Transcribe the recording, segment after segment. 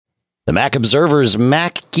The Mac Observer's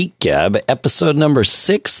Mac Geek Gab, episode number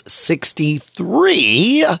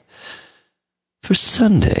 663 for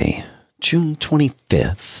Sunday, June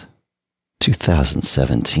 25th,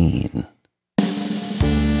 2017.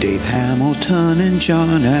 Dave Hamilton and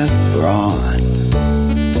John F. Braun.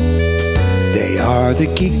 They are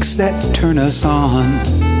the geeks that turn us on.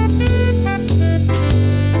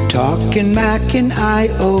 Talking Mac and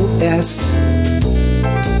iOS.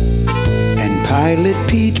 And Pilot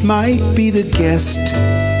Pete might be the guest.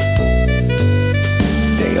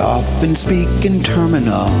 They often speak in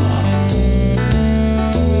terminal.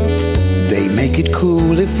 They make it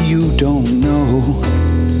cool if you don't know.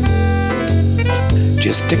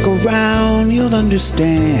 Just stick around, you'll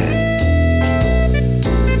understand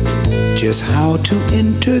just how to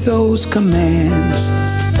enter those commands.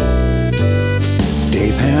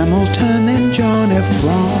 Dave Hamilton and John F.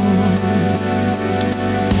 Braun.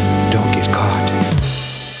 Don't get caught.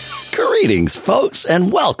 Greetings, folks,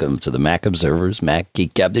 and welcome to the Mac Observer's Mac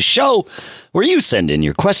Geek Gab, the show where you send in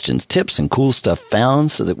your questions, tips, and cool stuff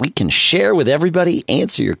found so that we can share with everybody,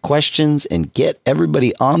 answer your questions, and get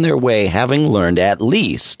everybody on their way having learned at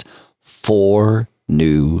least 4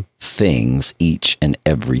 new things each and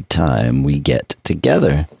every time we get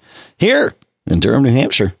together. Here in Durham, New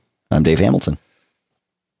Hampshire, I'm Dave Hamilton.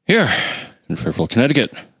 Here in Fairfield,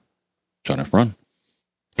 Connecticut, John F. Braun.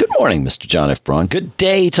 Good morning, Mr. John F. Braun. Good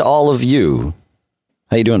day to all of you.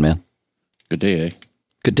 How you doing, man? Good day, eh?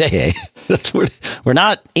 Good day, eh? We're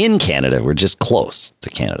not in Canada. We're just close to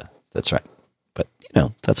Canada. That's right. But,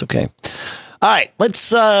 that's okay. All right,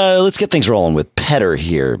 let's get things rolling with Petter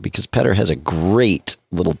here, because Petter has a great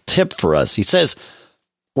little tip for us. He says,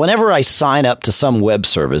 whenever I sign up to some web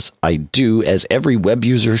service, I do as every web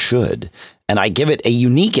user should, and I give it a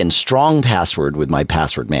unique and strong password with my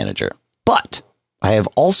password manager. But I have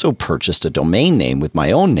also purchased a domain name with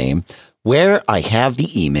my own name where I have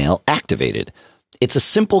the email activated. It's a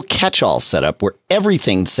simple catch-all setup where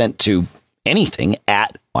everything sent to anything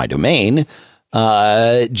at my domain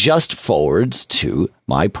just forwards to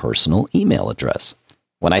my personal email address.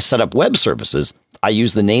 When I set up web services, I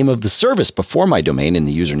use the name of the service before my domain in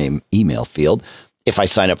the username email field. If I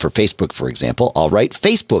sign up for Facebook, for example, I'll write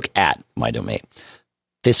Facebook at my domain.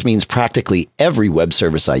 This means practically every web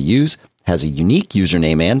service I use has a unique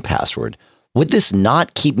username and password. Would this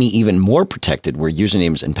not keep me even more protected where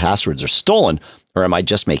usernames and passwords are stolen, or am I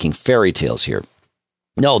just making fairy tales here?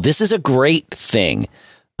 No, this is a great thing.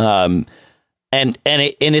 And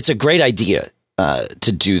it's a great idea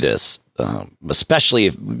to do this, especially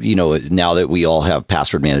if, now that we all have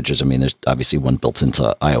password managers. I mean, there's obviously one built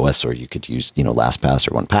into iOS, or you could use, LastPass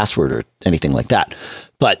or 1Password or anything like that.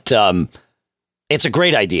 But it's a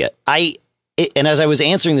great idea. And as I was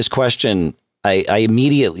answering this question, I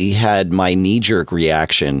immediately had my knee-jerk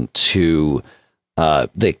reaction to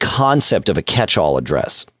the concept of a catch-all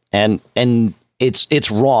address. And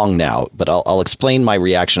it's wrong now, but I'll explain my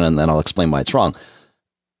reaction, and then I'll explain why it's wrong.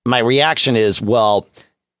 My reaction is, well,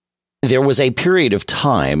 there was a period of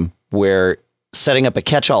time where setting up a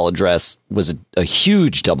catch-all address was a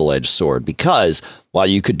huge double-edged sword, because while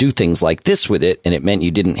you could do things like this with it, and it meant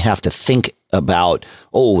you didn't have to think about,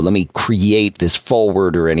 let me create this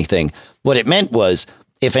forward or anything. What it meant was,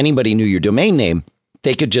 if anybody knew your domain name,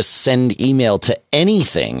 they could just send email to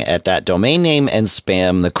anything at that domain name and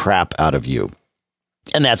spam the crap out of you.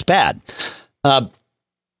 And that's bad. And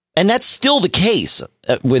that's still the case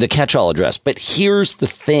with a catch-all address. But here's the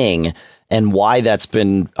thing, and why that's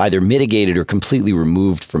been either mitigated or completely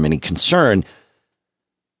removed from any concern,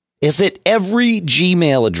 is that every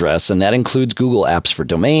Gmail address, and that includes Google Apps for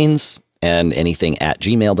Domains and anything at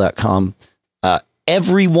gmail.com,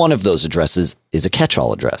 every one of those addresses is a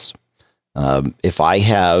catch-all address. If I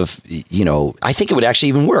have, I think it would actually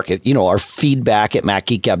even work. Our feedback at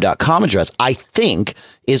macgeekgab.com address, I think,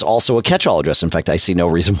 is also a catch-all address. In fact, I see no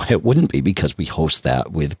reason why it wouldn't be, because we host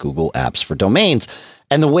that with Google Apps for Domains.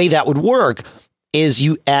 And the way that would work is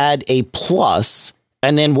you add a plus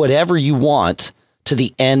and then whatever you want to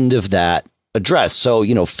the end of that address. So,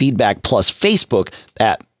 feedback plus Facebook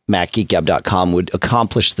at macgeekgab.com would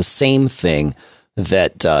accomplish the same thing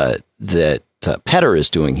that Petter is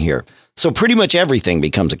doing here. So pretty much everything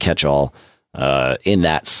becomes a catch-all in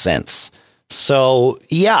that sense. So,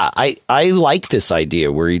 yeah, I like this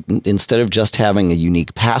idea where instead of just having a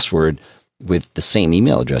unique password with the same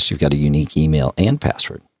email address, you've got a unique email and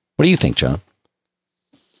password. What do you think, John?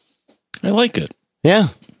 I like it. Yeah.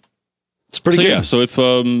 It's pretty good. Yeah, so if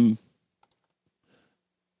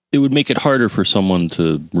it would make it harder for someone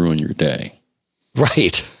to ruin your day.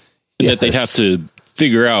 Right. That they'd have to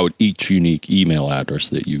figure out each unique email address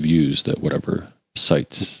that you've used at whatever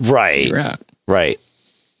site Right. you're at. Right.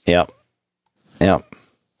 Yep. Yep.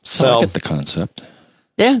 So I So get the concept.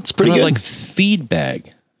 yeah, it's pretty Kinda good. like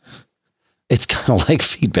feedback. It's kind of like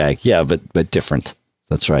feedback. Yeah, but different.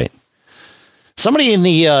 That's right. Somebody in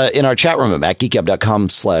the in our chat room at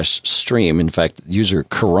macgeekgab.com/stream, in fact, user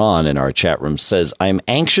Karan in our chat room says, I'm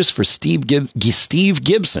anxious for Steve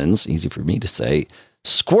Gibson's, easy for me to say,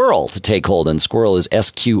 Squirrel to take hold. And Squirrel is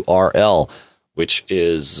SQRL, which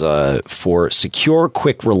is for secure,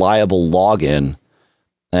 quick, reliable login.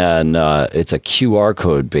 And it's a QR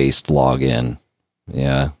code based login.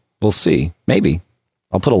 Yeah, we'll see. Maybe.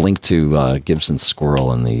 I'll put a link to Gibson's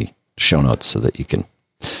Squirrel in the show notes so that you can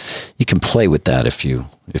play with that if you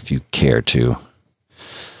care to.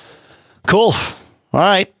 Cool. All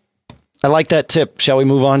right. I like that tip. Shall we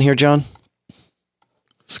move on here, John?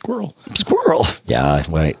 Squirrel. Yeah,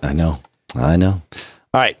 wait, I know. All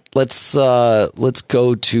right, let's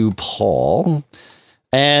go to Paul.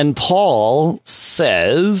 And Paul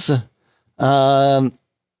says, I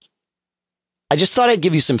just thought I'd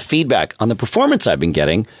give you some feedback on the performance I've been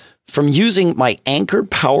getting from using my Anker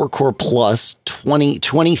PowerCore Plus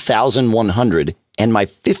 20100 and my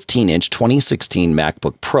 15-inch 2016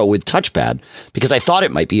 MacBook Pro with touchpad because I thought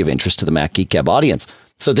it might be of interest to the Mac Geek Gab audience.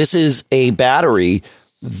 So this is a battery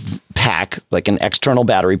pack, like an external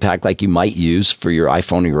battery pack like you might use for your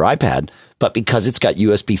iPhone or your iPad. But because it's got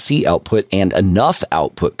USB-C output and enough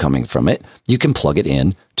output coming from it, you can plug it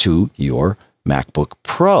in to your MacBook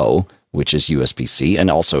Pro, which is USB-C,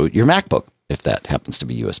 and also your MacBook, if that happens to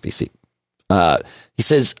be USB-C. He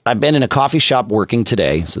says, I've been in a coffee shop working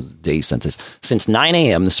today, so the day he sent this, since 9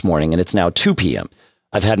 a.m. this morning, and it's now 2 p.m.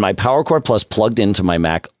 I've had my PowerCore Plus plugged into my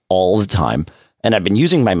Mac all the time, and I've been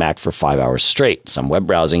using my Mac for 5 hours straight, some web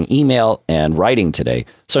browsing, email, and writing today,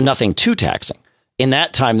 so nothing too taxing. In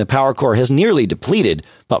that time, the PowerCore has nearly depleted,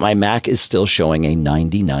 but my Mac is still showing a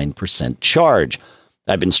 99% charge.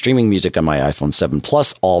 I've been streaming music on my iPhone 7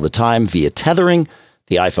 Plus all the time via tethering.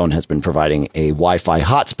 The iPhone has been providing a Wi-Fi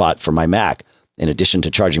hotspot for my Mac. In addition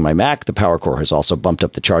to charging my Mac, the PowerCore has also bumped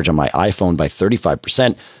up the charge on my iPhone by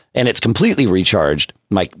 35%, and it's completely recharged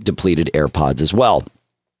my depleted AirPods as well.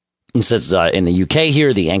 He says in the UK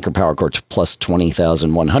here, the Anker PowerCore Plus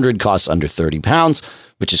 20100 costs under £30,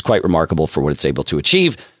 which is quite remarkable for what it's able to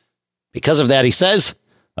achieve. Because of that, he says,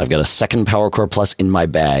 I've got a second PowerCore Plus in my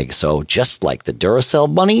bag. So just like the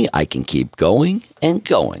Duracell bunny, I can keep going and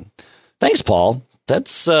going. Thanks, Paul.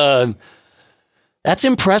 That's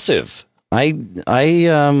impressive. For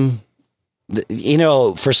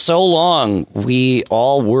so long, we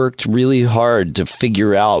all worked really hard to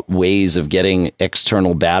figure out ways of getting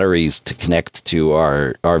external batteries to connect to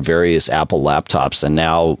our various Apple laptops. And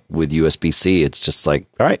now with USB-C, it's just like,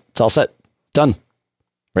 all right, it's all set. Done.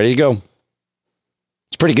 Ready to go.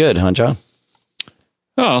 It's pretty good, huh, John?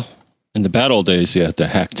 Oh, in the bad old days, you had to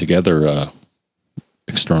hack together a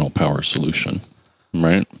external power solution,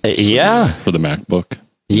 right? Yeah. For the MacBook.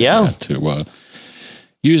 Yeah. To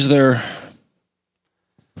use their,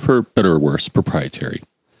 for better or worse, proprietary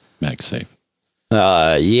MagSafe.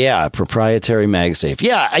 Proprietary MagSafe.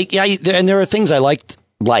 Yeah, and there are things I like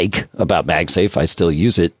about MagSafe. I still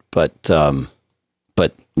use it, but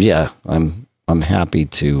yeah, I'm happy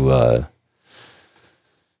to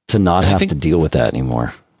not have to deal with that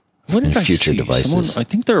anymore. What did in future devices? I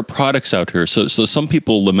think there are products out here. So some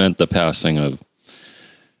people lament the passing of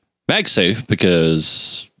MagSafe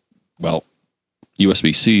because, well,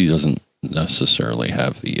 USB-C doesn't necessarily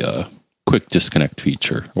have the quick disconnect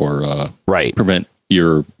feature or prevent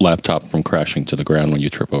your laptop from crashing to the ground when you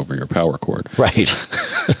trip over your power cord. Right.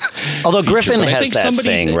 Although Griffin has that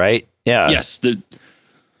thing, right? Yeah. Yes.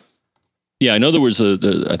 I know there was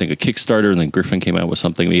I think a Kickstarter, and then Griffin came out with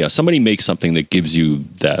something. But yeah, somebody makes something that gives you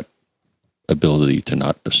that ability to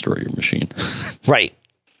not destroy your machine. Right.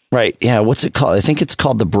 Yeah. What's it called? I think it's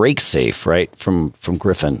called the BrakeSafe, right? From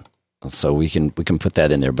Griffin. So we can put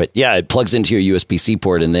that in there. But yeah, it plugs into your USB-C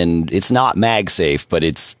port, and then it's not MagSafe, but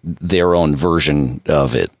it's their own version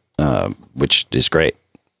of it, which is great.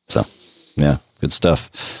 So yeah, good stuff.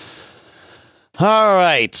 All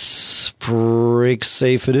right,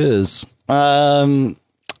 BrakeSafe it is.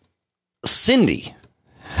 Cindy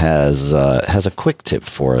has a quick tip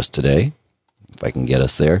for us today, if I can get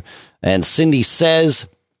us there. And Cindy says,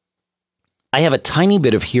 I have a tiny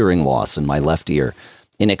bit of hearing loss in my left ear.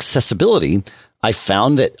 In accessibility, I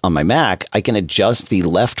found that on my Mac, I can adjust the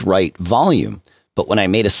left-right volume. But when I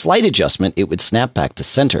made a slight adjustment, it would snap back to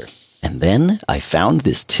center. And then I found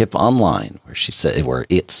this tip online where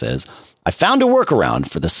it says, I found a workaround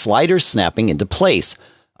for the slider snapping into place.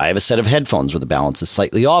 I have a set of headphones where the balance is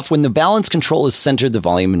slightly off. When the balance control is centered, the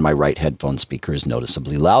volume in my right headphone speaker is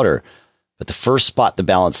noticeably louder. But the first spot the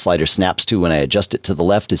balance slider snaps to when I adjust it to the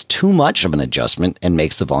left is too much of an adjustment and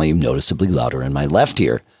makes the volume noticeably louder in my left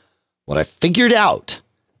ear. What I figured out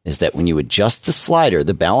is that when you adjust the slider,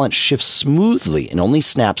 the balance shifts smoothly and only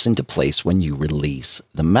snaps into place when you release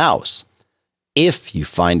the mouse. If you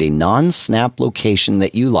find a non-snap location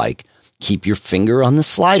that you like, keep your finger on the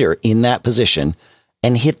slider in that position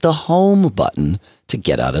and hit the home button to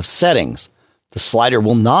get out of settings. The slider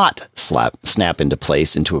will not snap into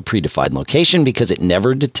place into a predefined location because it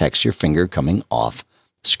never detects your finger coming off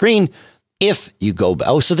the screen. If you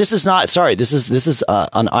go, so this is on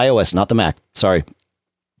iOS, not the Mac. Sorry.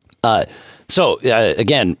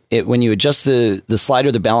 Again, when you adjust the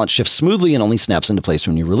slider, the balance shifts smoothly and only snaps into place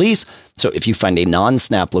when you release. So if you find a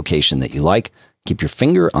non-snap location that you like, keep your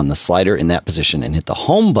finger on the slider in that position and hit the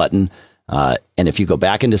home button. And if you go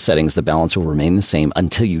back into settings, the balance will remain the same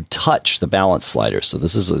until you touch the balance slider. So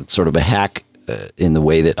this is a sort of a hack in the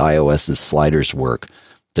way that iOS's sliders work,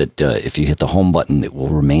 that if you hit the home button, it will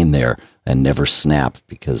remain there and never snap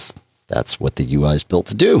because that's what the UI is built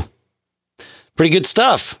to do. Pretty good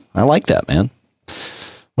stuff. I like that, man.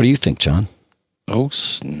 What do you think, John? Oh,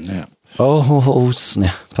 snap. Oh,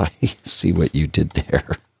 snap. I see what you did there.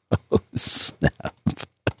 Oh, snap.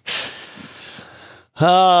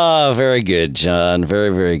 Ah, very good, John. Very,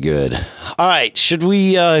 very good. All right. Should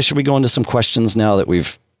we go into some questions now that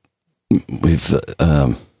we've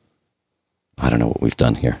I don't know what we've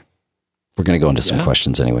done here. We're going to go into some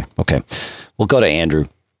questions anyway. Okay. We'll go to Andrew.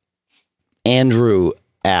 Andrew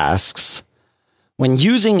asks, when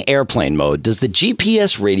using airplane mode, does the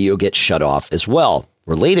GPS radio get shut off as well?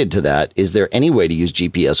 Related to that, is there any way to use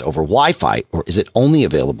GPS over Wi-Fi, or is it only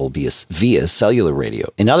available via cellular radio?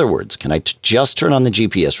 In other words, can I just turn on the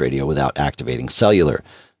GPS radio without activating cellular?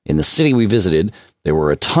 In the city we visited, there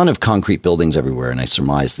were a ton of concrete buildings everywhere, and I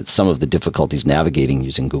surmised that some of the difficulties navigating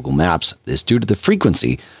using Google Maps is due to the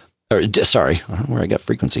frequency, due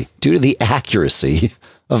to the accuracy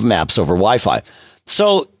of maps over Wi-Fi.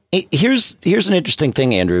 So here's an interesting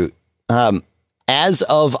thing, Andrew. As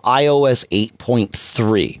of iOS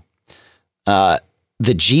 8.3,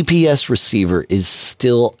 the GPS receiver is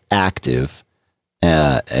still active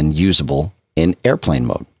and usable in airplane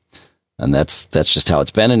mode. And that's just how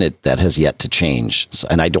it's been, and that has yet to change. So,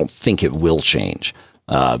 and I don't think it will change.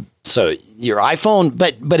 So your iPhone,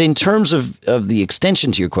 but in terms of the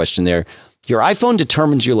extension to your question there, your iPhone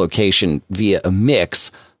determines your location via a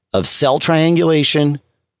mix of cell triangulation,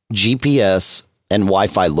 GPS, and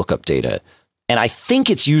Wi-Fi lookup data. And I think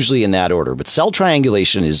it's usually in that order, but cell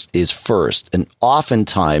triangulation is first. And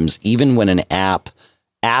oftentimes, even when an app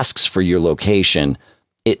asks for your location,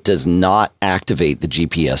 it does not activate the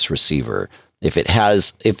GPS receiver. If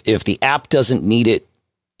the app doesn't need it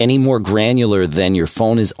any more granular than your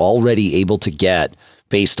phone is already able to get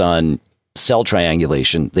based on cell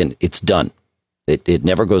triangulation, then it's done. It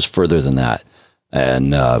never goes further than that.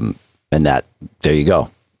 And that, there you go.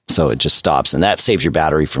 So it just stops, and that saves your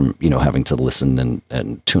battery from, having to listen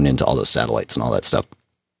and tune into all those satellites and all that stuff.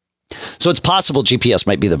 So it's possible GPS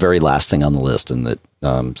might be the very last thing on the list, and that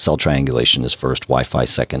cell triangulation is first, Wi-Fi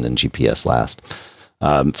second, and GPS last.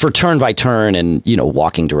 For turn by turn and,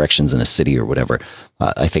 walking directions in a city or whatever,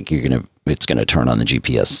 I think it's going to turn on the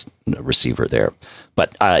GPS receiver there.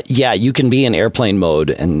 But you can be in airplane mode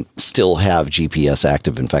and still have GPS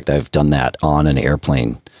active. In fact, I've done that on an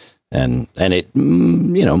airplane. And it,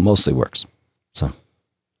 mostly works. So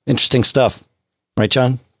interesting stuff. Right,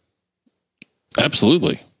 John?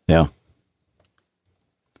 Absolutely. Yeah.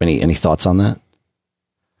 Any thoughts on that?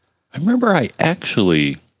 I remember I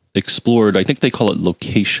actually explored, I think they call it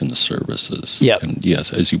location services. Yeah. And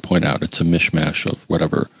yes, as you point out, it's a mishmash of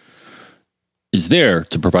whatever is there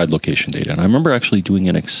to provide location data. And I remember actually doing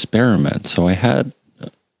an experiment. So I had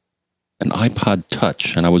an iPod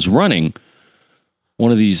Touch, and I was running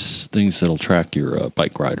one of these things that'll track your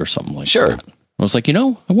bike ride or something like that. I was like,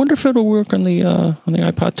 I wonder if it'll work on the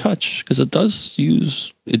iPod Touch, because it does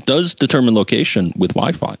determine location with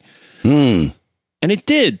Wi-Fi. And it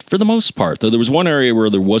did for the most part, though there was one area where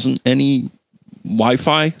there wasn't any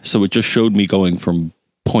Wi-Fi, so it just showed me going from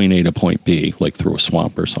point A to point B, like through a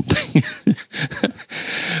swamp or something.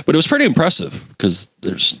 But it was pretty impressive because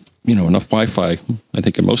there's enough Wi-Fi, I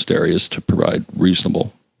think, in most areas to provide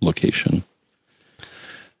reasonable location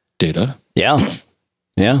data. Yeah.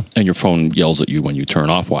 Yeah. And your phone yells at you when you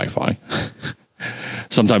turn off Wi-Fi.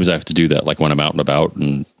 Sometimes I have to do that, like when I'm out and about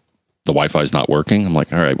and the Wi-Fi is not working. I'm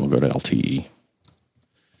like, all right, we'll go to LTE.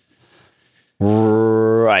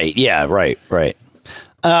 Right. Yeah. Right.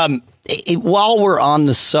 while we're on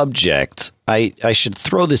the subject, I should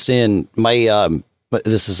throw this in.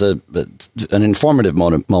 This is an informative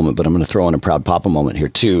moment, but I'm going to throw in a proud papa moment here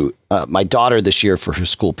too. My daughter this year for her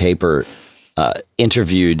school paper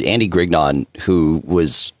interviewed Andy Grignon, who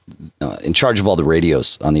was in charge of all the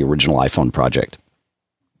radios on the original iPhone project.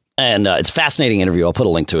 And it's a fascinating interview. I'll put a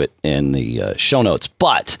link to it in the show notes.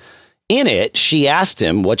 But in it, she asked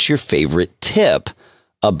him, what's your favorite tip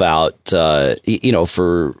about,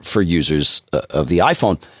 for users of the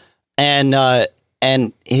iPhone?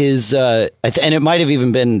 And his and it might have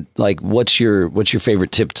even been like, what's your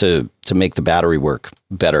favorite tip to make the battery work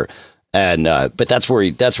better? And but that's where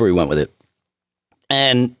he went with it.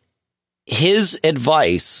 And his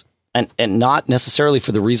advice, and not necessarily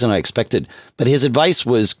for the reason I expected, but his advice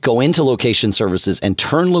was go into location services and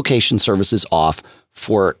turn location services off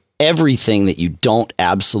for everything that you don't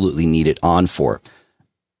absolutely need it on for.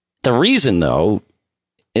 The reason, though,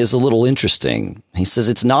 is a little interesting. He says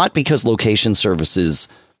it's not because location services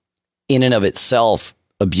in and of itself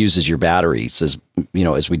abuses your battery. He says,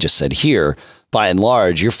 as we just said here, by and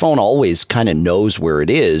large, your phone always kind of knows where it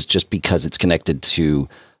is just because it's connected to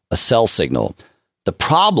a cell signal. The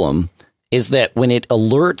problem is that when it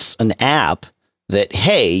alerts an app that,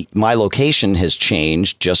 hey, my location has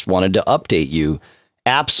changed, just wanted to update you,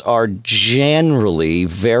 apps are generally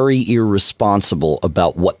very irresponsible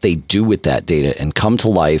about what they do with that data and come to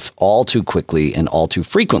life all too quickly and all too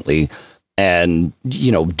frequently and,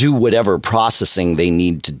 do whatever processing they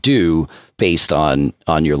need to do based on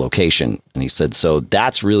your location. And he said, so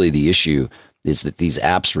that's really the issue, is that these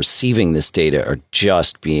apps receiving this data are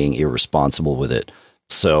just being irresponsible with it.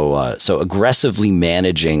 So aggressively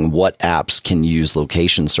managing what apps can use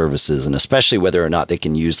location services, and especially whether or not they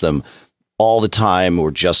can use them all the time or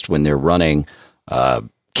just when they're running,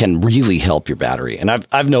 can really help your battery. And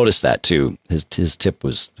I've noticed that too. His tip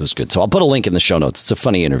was good. So I'll put a link in the show notes. It's a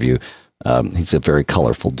funny interview. He's a very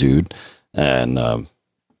colorful dude, and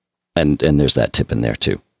there's that tip in there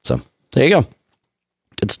too. So there you go.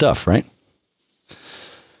 Good stuff, right?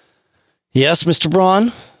 Yes, Mr.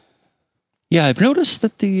 Braun. Yeah, I've noticed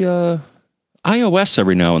that the iOS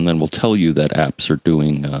every now and then will tell you that apps are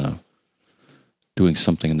doing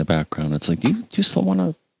something in the background. It's like, do you still want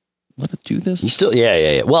to let it do this? You still,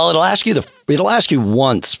 yeah. Well, it'll ask you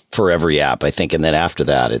once for every app, I think, and then after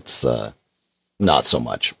that, it's not so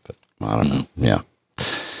much. But I don't know. Yeah,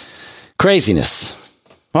 craziness.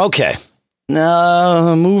 Okay,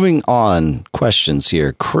 now moving on. Questions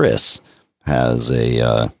here. Chris has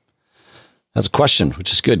a question,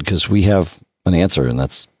 which is good because we have an answer, and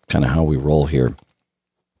that's kind of how we roll here.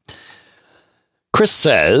 Chris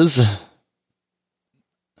says,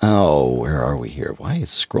 where are we here? Why is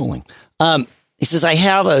it scrolling? He says, I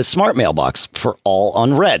have a smart mailbox for all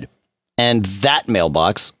unread, and that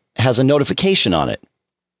mailbox has a notification on it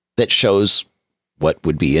that shows what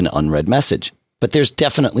would be an unread message, but there's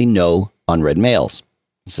definitely no unread mails.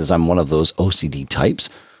 He says, I'm one of those OCD types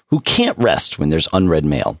who can't rest when there's unread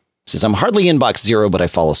mail. He says, I'm hardly inbox zero, but I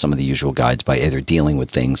follow some of the usual guides by either dealing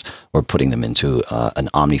with things or putting them into an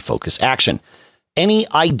OmniFocus action. Any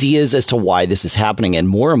ideas as to why this is happening, and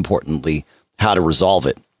more importantly, how to resolve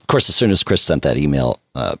it? Of course, as soon as Chris sent that email,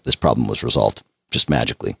 this problem was resolved just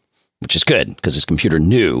magically, which is good because his computer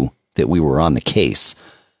knew that we were on the case.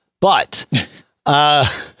 But I've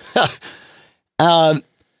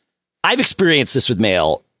experienced this with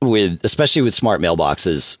mail, especially with smart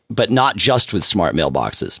mailboxes, but not just with smart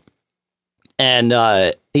mailboxes. And,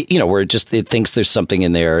 where it thinks there's something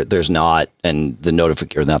in there, there's not, and the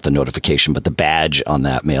not the notification, but the badge on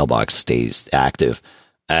that mailbox stays active.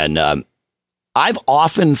 And I've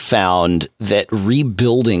often found that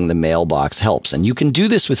rebuilding the mailbox helps. And you can do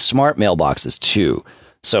this with smart mailboxes too.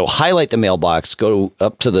 So highlight the mailbox, go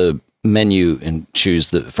up to the menu and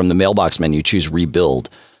choose from the mailbox menu, choose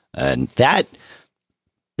rebuild. And that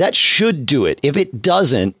should do it. If it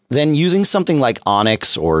doesn't, then using something like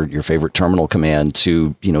Onyx or your favorite terminal command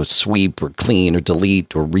to, sweep or clean or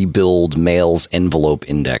delete or rebuild mail's envelope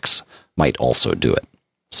index might also do it.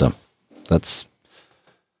 So that's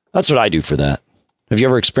what I do for that. Have you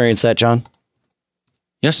ever experienced that, John?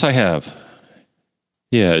 Yes, I have.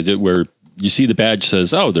 Yeah, where you see the badge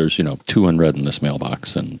says, oh, there's, 2 unread in this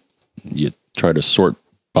mailbox, and you try to sort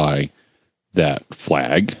by that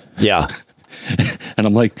flag. Yeah. And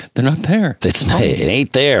I'm like, they're not there. It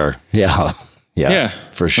ain't there. Yeah,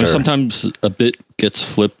 for sure. Sometimes a bit gets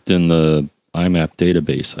flipped in the IMAP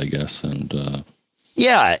database, I guess. And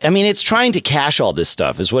yeah, I mean, it's trying to cache all this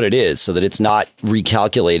stuff is what it is, so that it's not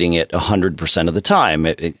recalculating it 100% of the time.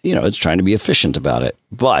 It's trying to be efficient about it.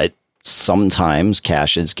 But sometimes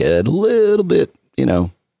caches get a little bit,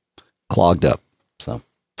 clogged up. So,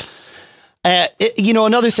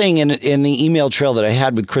 another thing in the email trail that I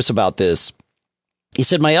had with Chris about this, he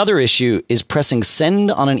said, my other issue is pressing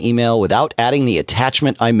send on an email without adding the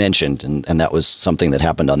attachment I mentioned. And that was something that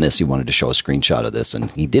happened on this. He wanted to show a screenshot of this,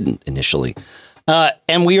 and he didn't initially.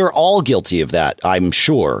 And we are all guilty of that, I'm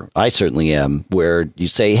sure. I certainly am, where you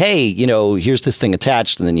say, hey, here's this thing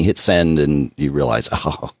attached, and then you hit send and you realize,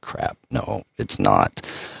 oh, crap. No, it's not.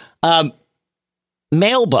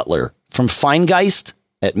 Mail Butler from Feingeist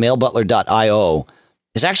at mailbutler.io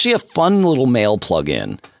is actually a fun little mail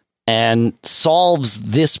plugin and solves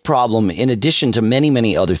this problem in addition to many,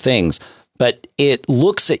 many other things. But it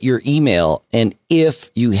looks at your email, and if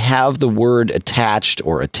you have the word attached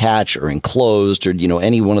or attach or enclosed or,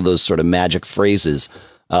 any one of those sort of magic phrases,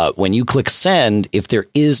 when you click send, if there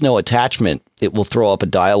is no attachment, it will throw up a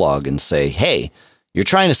dialogue and say, hey, you're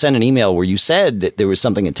trying to send an email where you said that there was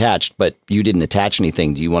something attached, but you didn't attach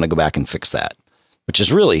anything. Do you want to go back and fix that? Which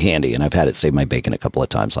is really handy. And I've had it save my bacon a couple of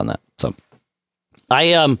times on that. So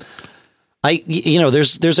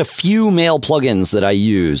there's a few mail plugins that I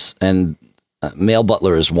use, and Mail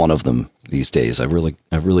Butler is one of them these days. I've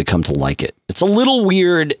really come to like it. It's a little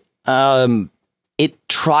weird. It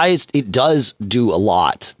does do a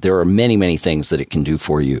lot. There are many, many things that it can do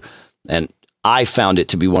for you. And I found it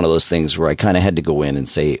to be one of those things where I kind of had to go in and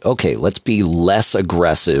say, okay, let's be less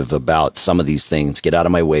aggressive about some of these things. Get out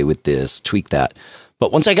of my way with this, tweak that.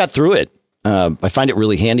 But once I got through it, I find it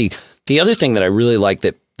really handy. The other thing that I really like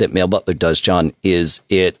that Mail Butler does, John, is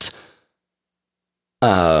it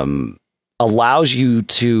allows you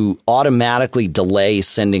to automatically delay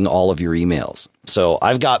sending all of your emails. So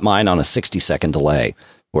I've got mine on a 60-second delay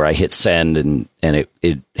where I hit send and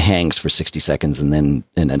it hangs for 60 seconds and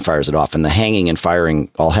then fires it off. And the hanging and firing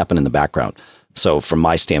all happen in the background. So from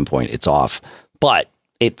my standpoint, it's off. But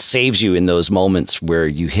it saves you in those moments where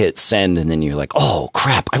you hit send and then you're like, oh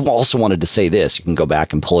crap, I also wanted to say this. You can go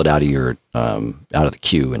back and pull it out of your out of the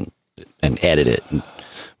queue and edit it,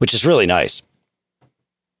 which is really nice.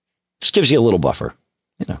 Just gives you a little buffer,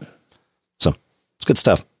 So it's good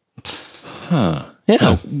stuff. Huh.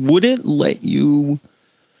 Yeah. Would it let you?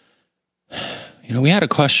 We had a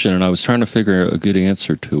question, and I was trying to figure out a good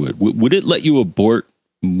answer to it. Would it let you abort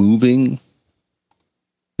moving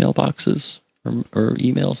mailboxes or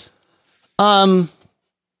emails?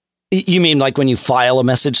 You mean like when you file a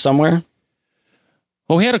message somewhere?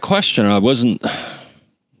 Well, we had a question. I wasn't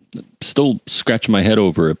still scratching my head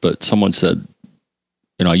over it, but someone said,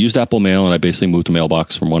 I used Apple Mail, and I basically moved the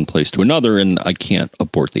mailbox from one place to another, and I can't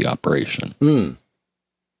abort the operation.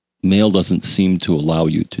 Mail doesn't seem to allow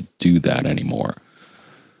you to do that anymore.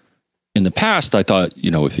 In the past, I thought,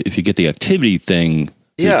 if you get the activity thing,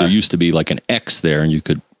 there used to be like an X there, and you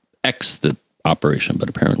could X the operation, but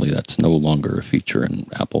apparently that's no longer a feature in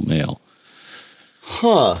Apple Mail.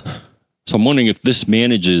 Huh. So I'm wondering if this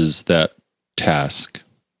manages that task.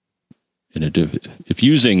 If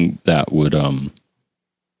using that would...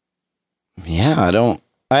 Yeah,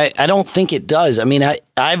 I don't think it does. I mean,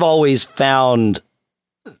 I've always found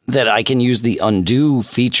that I can use the undo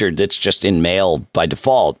feature that's just in Mail by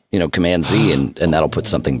default, Command Z, and that'll put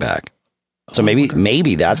something back. So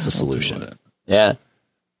maybe that's the solution. Yeah.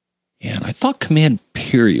 Yeah, and I thought Command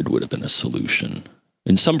period would have been a solution.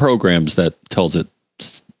 In some programs that tells it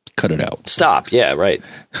cut it out. Stop. Yeah, right.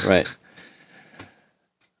 But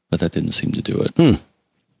that didn't seem to do it.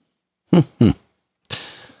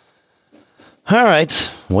 All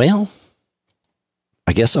right. Well,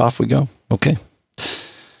 I guess off we go. Okay.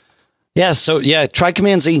 Yeah. So try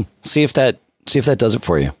Command Z. See if that does it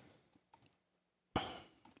for you.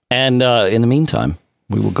 And in the meantime,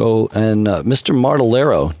 we will go and Mr.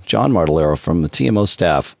 Martellero, John Martellero from the TMO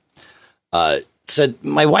staff, said,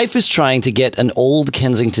 my wife is trying to get an old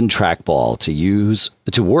Kensington trackball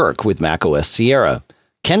to work with macOS Sierra.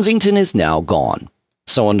 Kensington is now gone.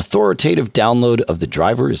 So an authoritative download of the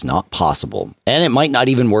driver is not possible, and it might not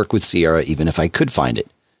even work with Sierra even if I could find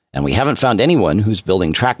it. And we haven't found anyone who's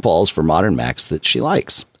building trackballs for modern Macs that she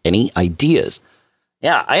likes. Any ideas?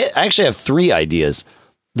 Yeah, I actually have 3 ideas.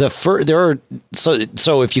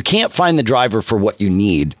 So if you can't find the driver for what you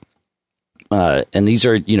need, and these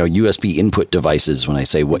are USB input devices. When I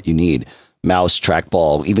say what you need, mouse,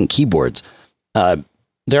 trackball, even keyboards,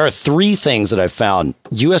 there are 3 things that I've found.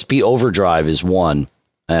 USB overdrive is one.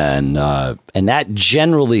 And that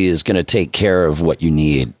generally is going to take care of what you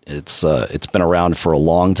need. It's been around for a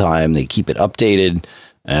long time. They keep it updated,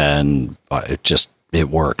 and it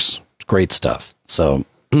works. Great stuff. So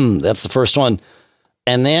that's the first one.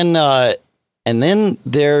 And then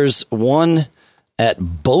there's one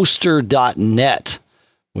at boaster.net,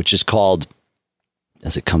 which is called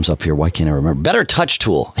as it comes up here. Why can't I remember? Better Touch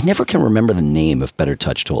Tool. I never can remember the name of Better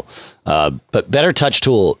Touch Tool. But Better Touch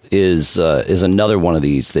Tool is another one of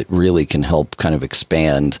these that really can help kind of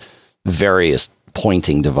expand various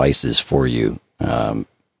pointing devices for you.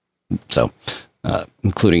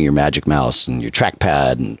 Including your Magic Mouse and your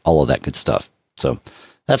trackpad and all of that good stuff. So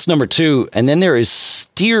that's number 2. And then there is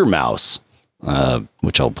Steer Mouse,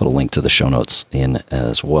 which I'll put a link to the show notes in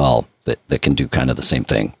as well, that can do kind of the same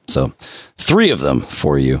thing. So 3 of them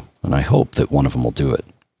for you, and I hope that one of them will do it.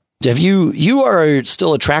 You are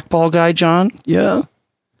still a trackball guy, John? Yeah.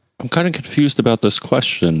 I'm kind of confused about this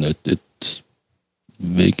question. It's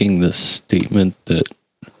making the statement that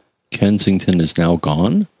Kensington is now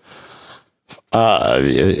gone.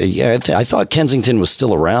 Yeah, I thought Kensington was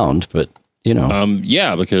still around, but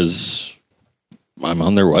yeah, because I'm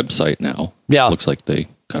on their website now. Yeah, looks like they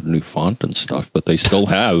got a new font and stuff, but they still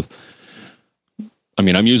have. I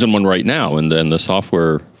mean, I'm using one right now, and then the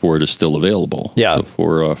software for it is still available. Yeah, so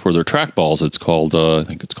for their trackballs, it's called I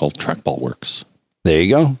think it's called Trackball Works. There you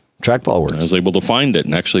go, Trackball Works. I was able to find it,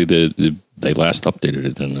 and actually, they last updated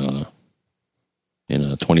it in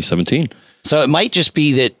 2017. So it might just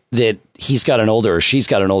be that he's got an older, or she's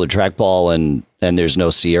got an older trackball, and there's no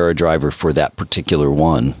Sierra driver for that particular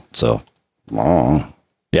one. So,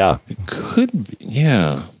 yeah, it could be.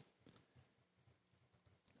 Yeah.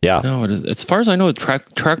 No, as far as I know,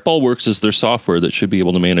 Trackball Works is their software that should be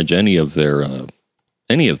able to manage any of their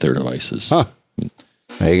devices. Huh.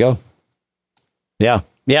 There you go. Yeah.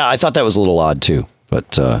 I thought that was a little odd too,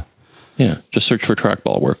 but. Yeah, just search for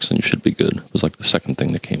Trackball Works and you should be good. It was like the second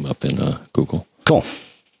thing that came up in Google. Cool.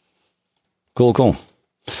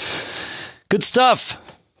 Good stuff.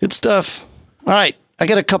 All right, I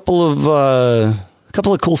got a couple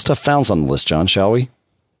of cool stuff founds on the list, John. Shall we?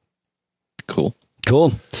 Cool.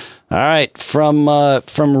 All right,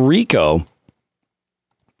 from Rico.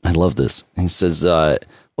 I love this. He says,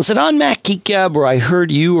 was it on Mac Geek Gab where I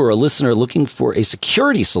heard you or a listener looking for a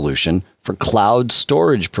security solution for cloud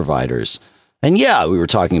storage providers? And yeah, we were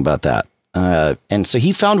talking about that. And so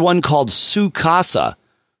he found one called Sookasa,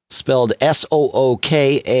 spelled Sookasa.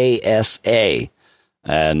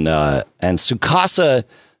 And Sookasa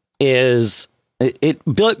is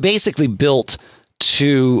basically built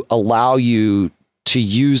to allow you to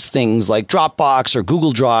use things like Dropbox or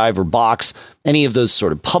Google Drive or Box, any of those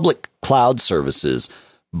sort of public cloud services,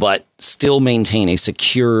 but still maintain a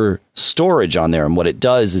secure storage on there. And what it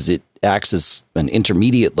does is it acts as an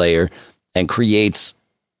intermediate layer and creates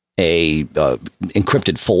a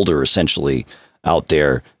encrypted folder essentially out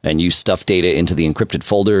there, and you stuff data into the encrypted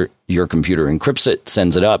folder. Your computer encrypts it,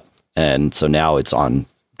 sends it up, and so now it's on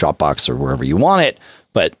Dropbox or wherever you want it.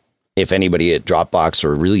 But if anybody at Dropbox,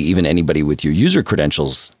 or really even anybody with your user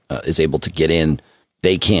credentials, is able to get in,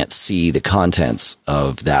 they can't see the contents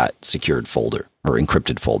of that secured folder or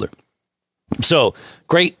encrypted folder. So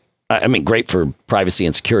great. I mean, great for privacy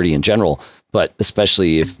and security in general, but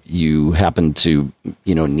especially if you happen to,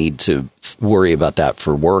 need to worry about that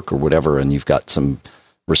for work or whatever, and you've got some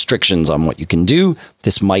restrictions on what you can do,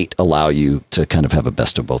 this might allow you to kind of have a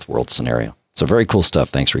best of both worlds scenario. So very cool stuff.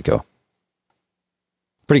 Thanks, Rico.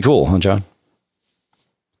 Pretty cool, huh, John?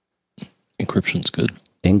 Encryption's good.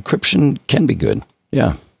 Encryption can be good.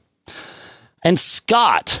 Yeah. And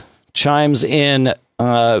Scott chimes in.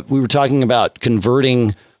 We were talking about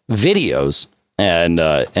converting videos and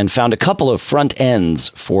found a couple of front ends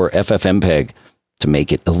for FFmpeg to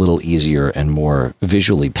make it a little easier and more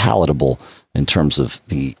visually palatable in terms of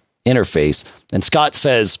the interface. And Scott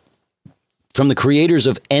says, from the creators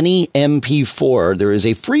of Any MP4, there is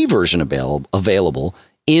a free version available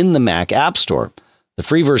in the Mac App Store. The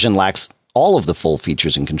free version lacks all of the full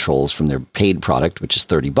features and controls from their paid product, which is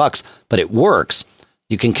 $30, but it works.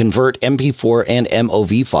 You can convert MP4 and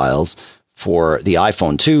MOV files for the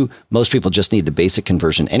iPhone too. Most people just need the basic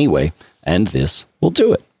conversion anyway, and this will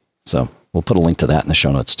do it. So we'll put a link to that in the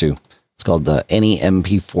show notes too. It's called the Any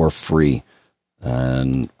MP4 Free.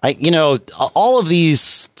 And all of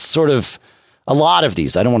these a lot of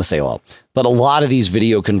these, I don't want to say all, but a lot of these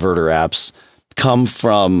video converter apps come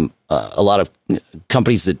from a lot of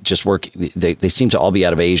companies that just work. They seem to all be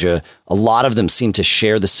out of Asia. A lot of them seem to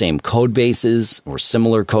share the same code bases or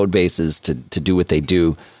similar code bases to do what they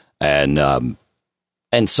do. And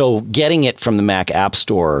so getting it from the Mac App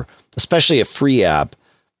Store, especially a free app,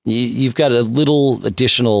 you've got a little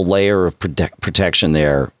additional layer of protection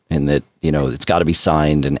there, in that, it's got to be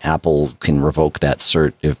signed, and Apple can revoke that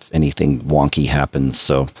cert if anything wonky happens.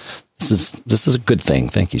 So this is a good thing.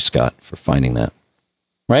 Thank you, Scott, for finding that.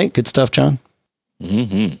 Right? Good stuff, John?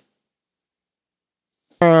 Mm-hmm.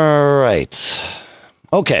 All right.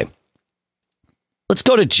 Okay. let's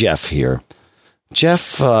go to Jeff here.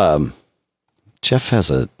 Jeff has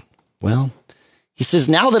he says,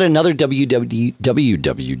 now that another WWDC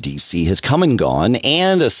has come and gone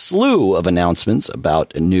and a slew of announcements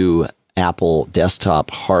about a new Apple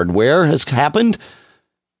desktop hardware has happened,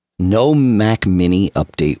 no Mac Mini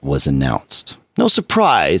update was announced. No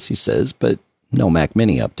surprise, he says, but no Mac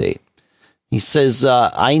Mini update. He says,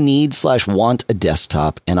 I need/want a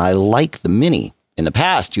desktop and I like the Mini. In the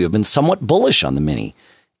past, you have been somewhat bullish on the Mini.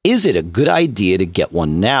 Is it a good idea to get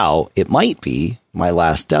one now? It might be my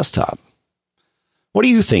last desktop. What do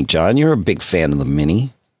you think, John? You're a big fan of the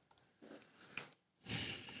Mini.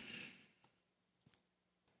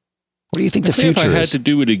 What do you think the future is? If I had to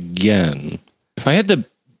do it again, if I had to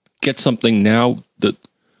get something now, the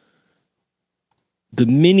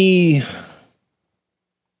Mini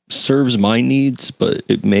serves my needs, but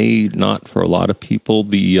it may not for a lot of people.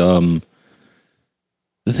 The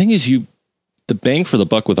thing is, the bang for the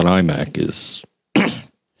buck with an iMac is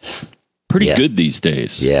pretty good these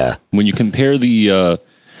days. Yeah. When you compare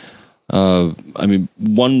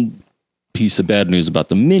one piece of bad news about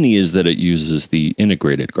the Mini is that it uses the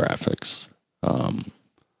integrated graphics.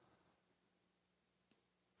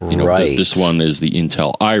 This one is the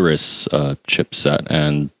Intel Iris chipset,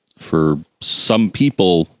 and for some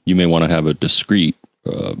people, you may want to have a discrete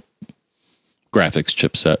graphics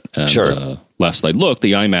chipset. And, sure. Last I looked,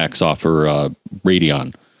 the iMacs offer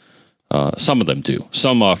Radeon. Some of them do.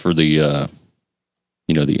 Some offer the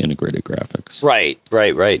integrated graphics. Right.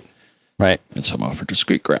 And some offer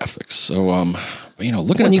discrete graphics. So,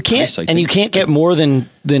 looking at you can't get more than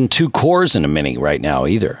 2 cores in a Mini right now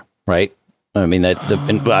either, right? I mean,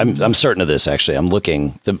 I'm certain of this, actually. I'm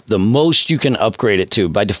looking. The most you can upgrade it to,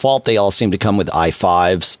 by default, they all seem to come with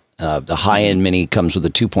i5s. The high-end Mini comes with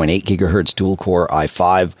a 2.8 gigahertz dual-core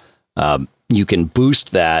i5. You can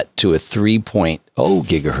boost that to a 3.0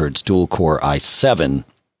 gigahertz dual-core i7,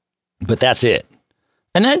 but that's it.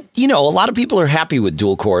 And then, a lot of people are happy with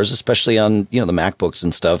dual cores, especially on, the MacBooks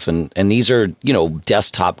and stuff. And these are,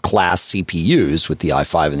 desktop class CPUs with the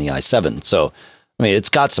i5 and the i7. So, I mean, it's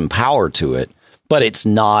got some power to it, but it's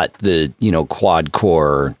not the, quad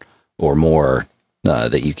core or more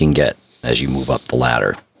that you can get as you move up the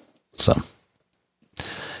ladder. So,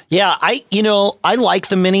 yeah, I like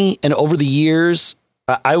the Mini, and over the years,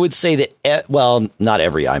 I would say that, not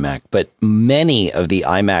every iMac, but many of the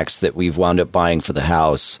iMacs that we've wound up buying for the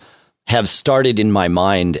house have started in my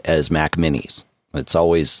mind as Mac Minis. It's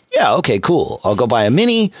always, okay, cool. I'll go buy a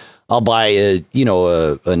Mini. I'll buy an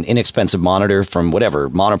inexpensive monitor from whatever,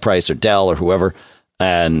 Monoprice or Dell or whoever,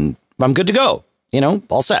 and I'm good to go,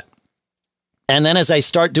 all set. And then as I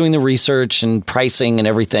start doing the research and pricing and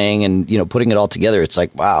everything and, putting it all together, it's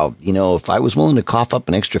like, wow, if I was willing to cough up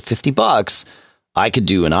an extra $50, I could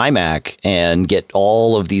do an iMac and get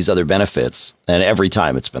all of these other benefits. And every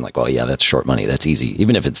time it's been like, well, yeah, that's short money. That's easy.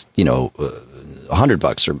 Even if it's,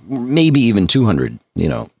 $100 or maybe even 200,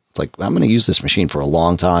 it's like, I'm going to use this machine for a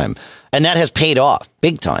long time. And that has paid off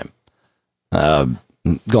big time,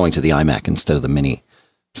 going to the iMac instead of the Mini.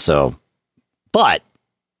 So, but,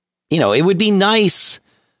 it would be nice,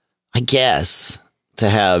 I guess, to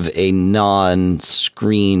have a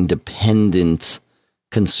non-screen dependent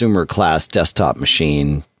consumer class desktop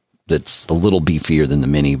machine that's a little beefier than the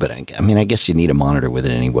Mini, but I guess you need a monitor with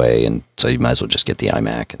it anyway, and so you might as well just get the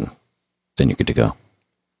iMac, and then you're good to go.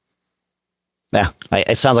 Yeah,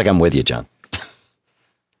 it sounds like I'm with you, John.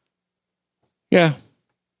 Yeah,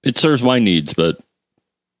 it serves my needs, but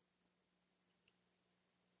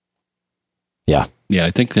yeah,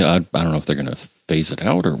 I think that I don't know if they're going to phase it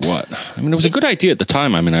out or what. I mean, it was a good idea at the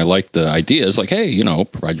time. I mean, I liked the idea. It's like, hey,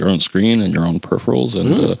 provide your own screen and your own peripherals,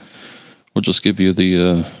 and we'll just give you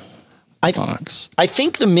the box. I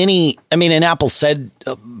think the Mini, and Apple said,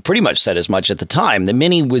 pretty much said as much at the time, the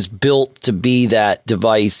Mini was built to be that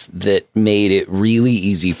device that made it really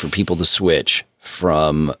easy for people to switch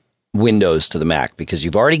from Windows to the Mac, because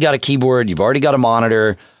you've already got a keyboard, you've already got a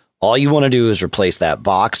monitor. All you want to do is replace that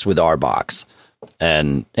box with our box.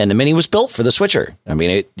 And the Mini was built for the switcher. I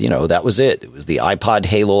mean, that was it. It was the iPod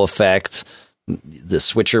halo effect, the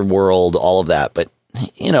switcher world, all of that. But,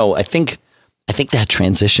 I think that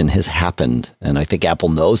transition has happened, and I think Apple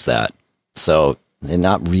knows that. So they're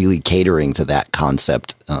not really catering to that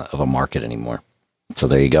concept of a market anymore. So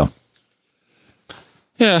there you go.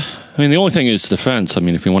 Yeah. The only thing is defense.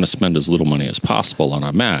 If you want to spend as little money as possible on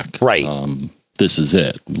a Mac, right. This is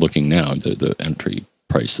it. Looking now, the entry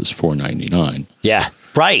price is $499. Yeah,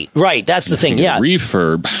 right. That's the thing. Yeah,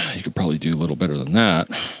 refurb, you could probably do a little better than that.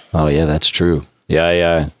 Oh yeah, that's true.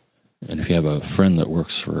 Yeah. And if you have a friend that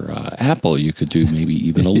works for Apple, you could do maybe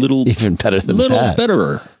even a little even better than little that.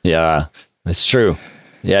 betterer. Yeah, that's true.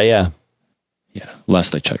 Yeah.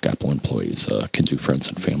 Last I checked, Apple employees can do friends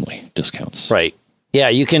and family discounts. Right. Yeah,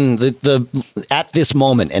 you can. The at this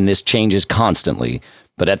moment, and this changes constantly,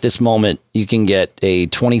 but at this moment, you can get a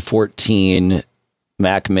 2014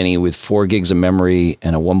 Mac Mini with 4 gigs of memory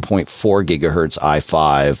and a 1.4 gigahertz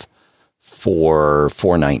i5 for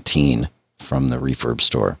 $419 from the Refurb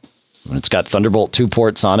store. And it's got Thunderbolt 2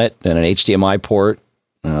 ports on it and an HDMI port.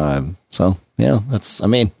 So yeah,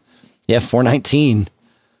 $419.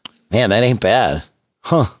 Man, that ain't bad.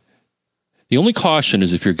 Huh. The only caution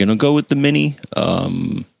is if you're going to go with the Mini,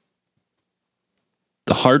 the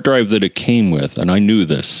hard drive that it came with, and I knew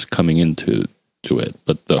this coming into it,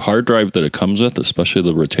 but the hard drive that it comes with, especially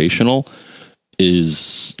the rotational,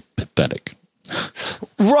 is pathetic.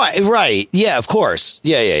 Right. Yeah, of course.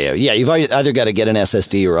 Yeah. You've either got to get an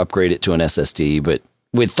SSD or upgrade it to an SSD, but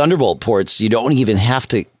with Thunderbolt ports, you don't even have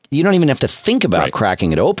to think about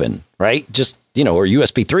cracking it open, right? Just, or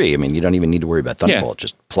USB 3. I mean, you don't even need to worry about Thunderbolt.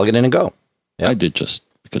 Just plug it in and go. Yep. I did just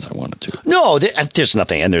because I wanted to. No, there's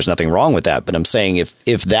nothing wrong with that. But I'm saying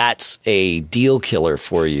if that's a deal killer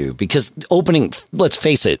for you, because let's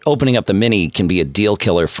face it, opening up the Mini can be a deal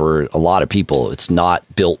killer for a lot of people. It's not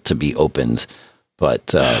built to be opened, but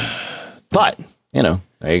there you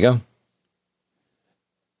go.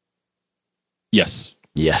 Yes.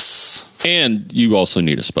 And you also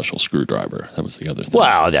need a special screwdriver. That was the other thing.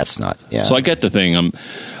 Wow, that's not. Yeah. So I get the thing.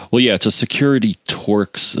 It's a security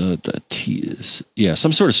Torx.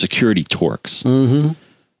 Some sort of security Torx. Mm-hmm.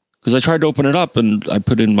 Because I tried to open it up and I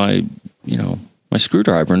put in my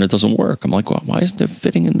screwdriver and it doesn't work. I'm like, well, why isn't it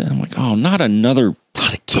fitting in there? I'm like, oh, not another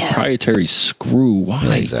proprietary screw. Why?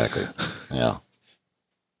 Yeah, exactly.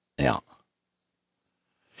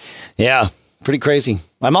 Yeah. Pretty crazy.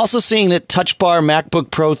 I'm also seeing that Touch Bar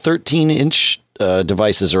MacBook Pro 13-inch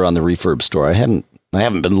devices are on the Refurb store. I haven't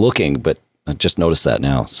been looking, but I just noticed that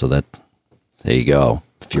now. So there you go.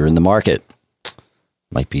 If you're in the market,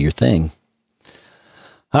 might be your thing.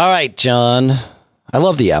 All right, John. I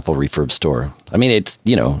love the Apple Refurb store. I mean, it's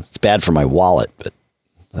bad for my wallet, but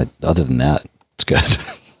other than that, it's good.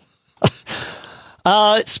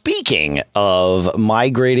 Speaking of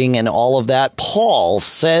migrating and all of that, Paul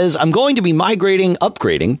says, I'm going to be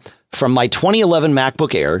upgrading from my 2011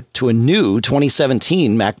 MacBook Air to a new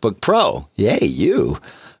 2017 MacBook Pro. Yay, you.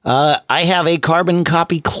 I have a carbon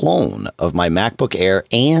copy clone of my MacBook Air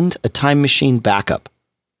and a Time Machine backup.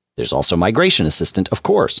 There's also Migration Assistant, of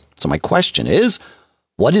course. So my question is,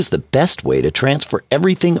 what is the best way to transfer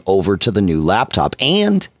everything over to the new laptop?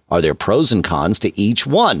 And are there pros and cons to each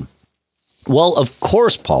one? Well, of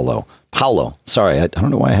course, Paulo. Sorry, I don't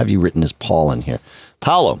know why I have you written as Paul in here.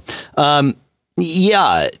 Paulo. Of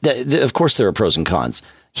course there are pros and cons.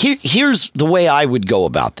 Here's the way I would go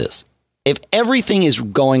about this. If everything is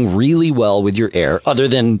going really well with your Air, other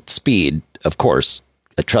than speed, of course,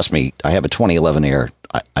 trust me, I have a 2011 Air.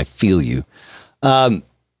 I feel you. Then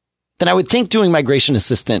I would think doing Migration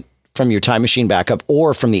Assistant from your Time Machine backup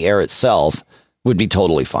or from the Air itself would be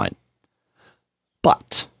totally fine.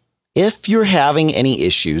 But if you're having any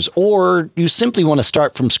issues, or you simply want to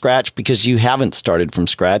start from scratch because you haven't started from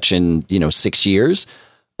scratch in 6 years,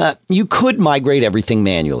 you could migrate everything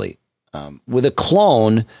manually. With a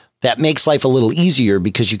clone, that makes life a little easier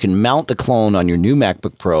because you can mount the clone on your new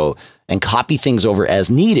MacBook Pro and copy things over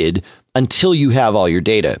as needed until you have all your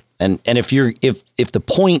data. And if the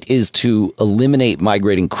point is to eliminate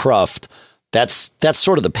migrating cruft, that's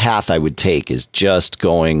sort of the path I would take, is just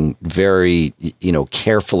going very,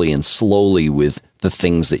 carefully and slowly with the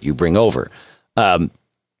things that you bring over.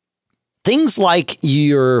 Things like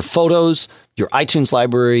your photos, your iTunes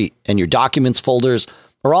library, and your documents folders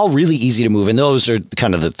are all really easy to move. And those are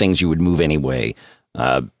kind of the things you would move anyway,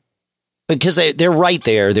 because they're right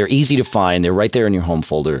there. They're easy to find. They're right there in your home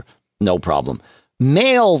folder. No problem.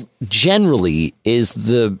 Mail generally is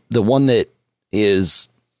the one that is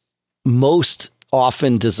most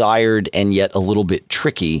often desired and yet a little bit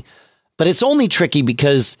tricky, but it's only tricky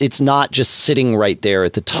because it's not just sitting right there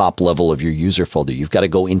at the top level of your user folder. You've got to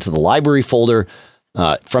go into the library folder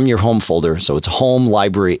from your home folder. So it's home,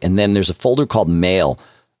 library, and then there's a folder called mail.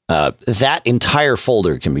 That entire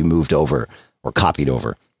folder can be moved over or copied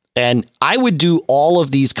over. And I would do all of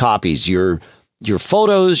these copies, your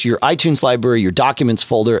photos, your iTunes library, your documents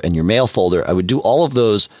folder, and your mail folder. I would do all of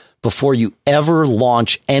those before you ever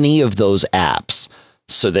launch any of those apps,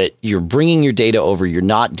 so that you're bringing your data over. You're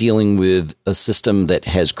not dealing with a system that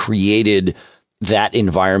has created that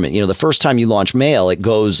environment. The first time you launch Mail, it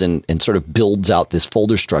goes and sort of builds out this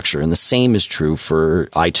folder structure. And the same is true for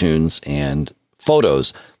iTunes and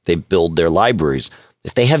Photos. They build their libraries.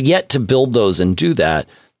 If they have yet to build those and do that,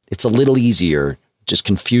 it's a little easier, just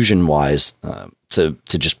confusion wise, to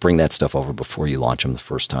just bring that stuff over before you launch them the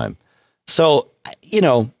first time. So,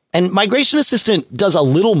 and Migration Assistant does a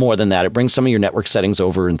little more than that. It brings some of your network settings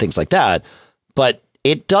over and things like that, but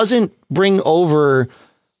it doesn't bring over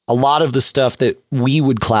a lot of the stuff that we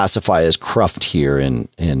would classify as cruft here in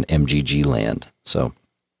MGG land. So,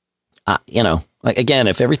 again,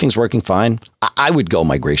 if everything's working fine, I would go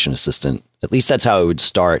Migration Assistant. At least that's how I would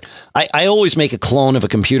start. I always make a clone of a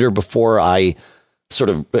computer before I sort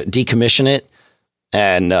of decommission it.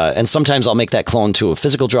 And sometimes I'll make that clone to a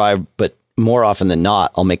physical drive, but more often than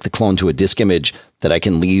not, I'll make the clone to a disk image that I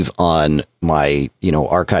can leave on my,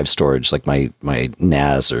 archive storage, like my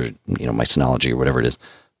NAS or, my Synology or whatever it is.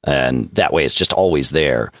 And that way it's just always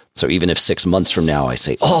there. So even if 6 months from now I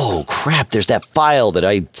say, oh, crap, there's that file that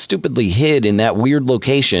I stupidly hid in that weird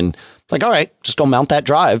location. It's like, all right, just go mount that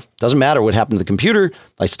drive. Doesn't matter what happened to the computer.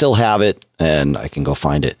 I still have it and I can go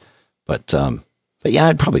find it. But yeah,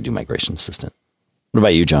 I'd probably do Migration Assistant. What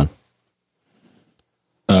about you, John?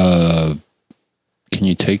 Can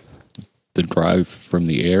you take the drive from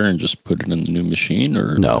the Air and just put it in the new machine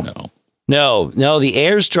or No, the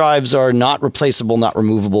Air's drives are not replaceable, not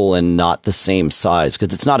removable, and not the same size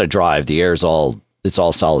because it's not a drive. The Air's it's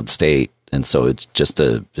all solid state, and so it's just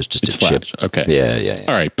a chip. Okay. Yeah.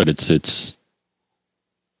 All right, but it's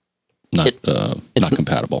not not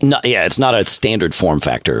compatible. It's not a standard form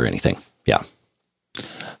factor or anything. Yeah.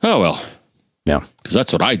 Oh well. Yeah. Because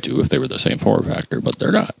that's what I do if they were the same form factor, but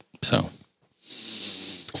they're not.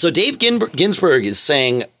 So Dave Ginsburg is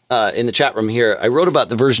saying in the chat room here, I wrote about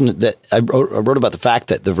the fact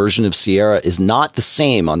that the version of Sierra is not the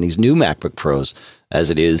same on these new MacBook Pros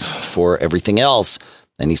as it is for everything else.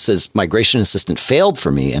 And he says Migration Assistant failed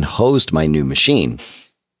for me and hosed my new machine.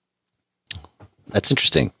 That's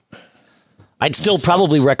interesting. I'd still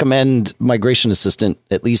probably recommend Migration Assistant,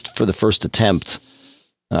 at least for the first attempt.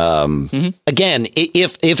 Again,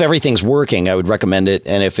 if everything's working, I would recommend it.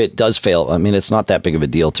 And if it does fail, I mean, it's not that big of a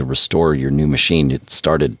deal to restore your new machine. It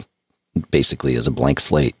started basically as a blank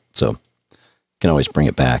slate, so you can always bring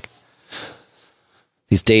it back.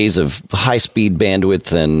 These days of high speed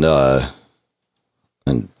bandwidth and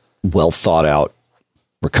well thought out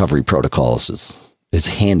recovery protocols is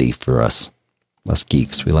handy for us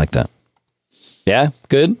geeks. We like that. Yeah,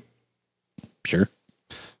 good. Sure.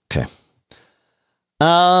 Okay.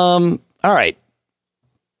 All right,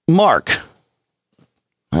 Mark,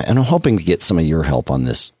 and I'm hoping to get some of your help on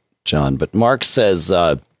this, John, but Mark says,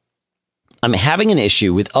 I'm having an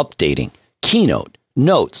issue with updating Keynote,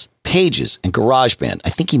 Notes, Pages, and GarageBand. I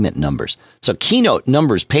think he meant numbers. So Keynote,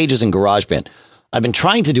 Numbers, Pages, and GarageBand. I've been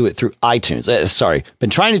trying to do it through iTunes. Been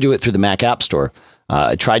trying to do it through the Mac App Store.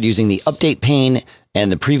 I tried using the update pane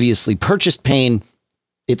and the previously purchased pane.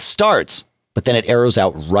 It starts, but then it arrows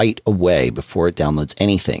out right away before it downloads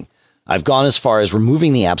anything. I've gone as far as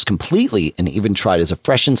removing the apps completely and even tried as a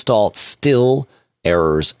fresh install. It still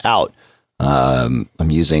errors out. I'm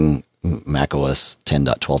using macOS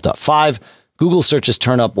 10.12.5. Google searches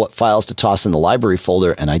turn up what files to toss in the library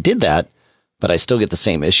folder, and I did that, but I still get the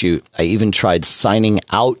same issue. I even tried signing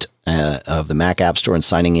out of the Mac App Store and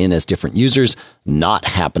signing in as different users. Not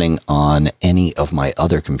happening on any of my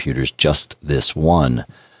other computers, just this one.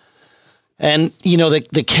 And,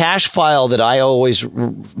 the cache file that I always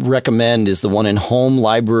recommend is the one in Home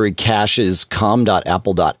Library Caches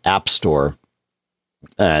com.apple.app store.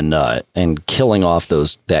 And killing off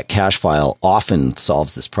that cache file often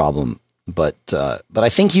solves this problem. But I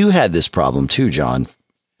think you had this problem too, John,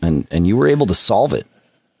 and you were able to solve it.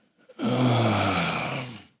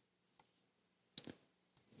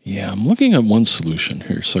 Yeah, I'm looking at one solution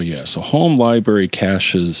here. So Home Library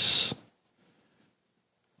Caches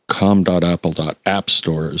com.apple.app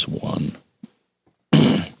store is one.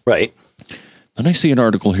 Right. Then I see an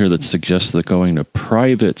article here that suggests that going to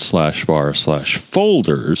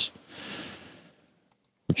private/var/folders,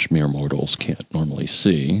 which mere mortals can't normally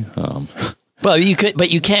see. Well, you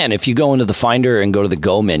can if you go into the Finder and go to the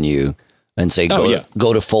Go menu and say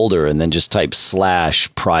go to folder and then just type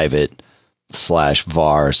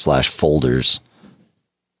 /private/var/folders.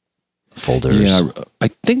 Folders. Yeah, I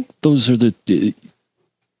think those are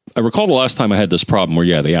I recall the last time I had this problem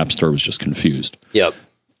where, the App Store was just confused. Yep.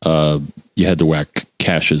 You had to whack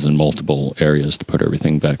caches in multiple areas to put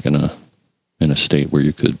everything back in a state where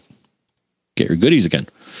you could get your goodies again.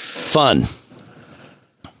 Fun.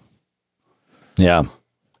 Yeah.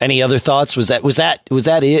 Any other thoughts? Was that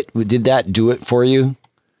it? Did that do it for you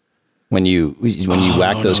when you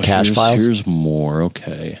whacked those cache files? Here's more.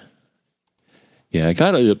 Okay. Yeah, I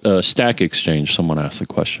got a Stack Exchange. Someone asked the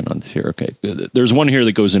question on here. Okay, there's one here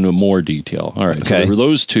that goes into more detail. All right, okay. So there were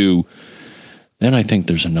those two. Then I think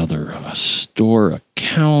there's another store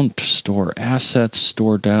account, store assets,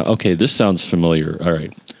 store down. Okay, this sounds familiar. All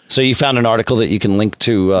right. So you found an article that you can link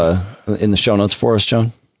to in the show notes for us,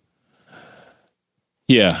 John?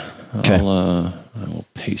 Yeah. Okay. I will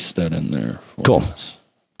paste that in there. Cool.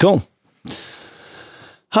 Cool.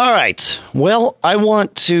 All right. Well, I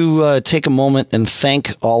want to take a moment and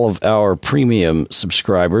thank all of our premium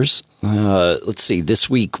subscribers. Let's see. This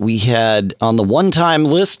week we had on the one-time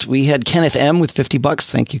list, we had Kenneth M with $50.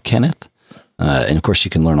 Thank you, Kenneth. And of course, you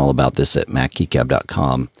can learn all about this at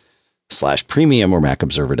macgeekgab.com/premium or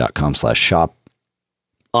macobserver.com/shop.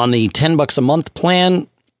 On the $10 a month plan,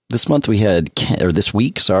 this week, we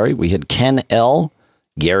had Ken L,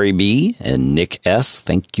 Gary B, and Nick S.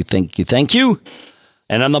 Thank you.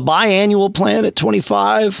 And on the biannual plan at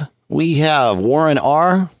 $25, we have Warren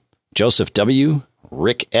R, Joseph W,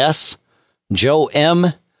 Rick S, Joe M,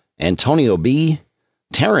 Antonio B,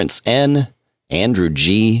 Terrence N, Andrew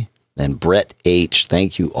G, and Brett H.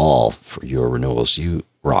 Thank you all for your renewals. You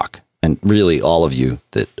rock. And really, all of you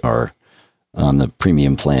that are on the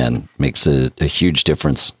premium plan makes a huge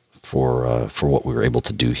difference for what we were able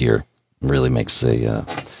to do here. It really makes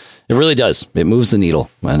it really does. It moves the needle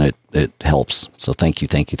and it helps. So thank you.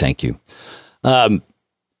 I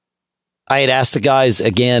had asked the guys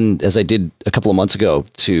again, as I did a couple of months ago,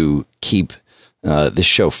 to keep this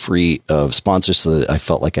show free of sponsors so that I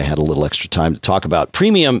felt like I had a little extra time to talk about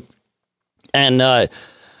premium. And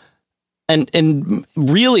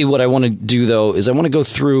really what I want to do, though, is I want to go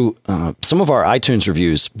through some of our iTunes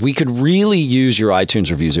reviews. We could really use your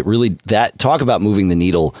iTunes reviews. Talk about moving the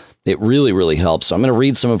needle. It really, really helps. So I'm going to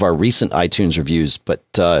read some of our recent iTunes reviews. But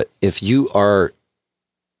if you are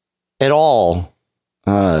at all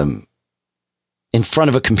in front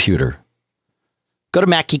of a computer, go to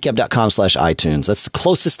macgeekgab.com/iTunes. That's the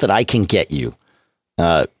closest that I can get you.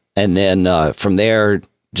 And then from there,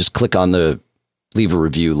 just click on the leave a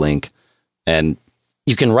review link. And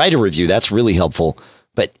you can write a review. That's really helpful.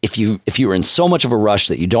 But if you're in so much of a rush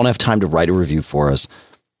that you don't have time to write a review for us,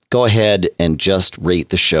 go ahead and just rate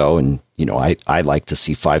the show. And, I like to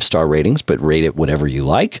see 5-star ratings, but rate it whatever you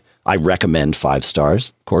like. I recommend 5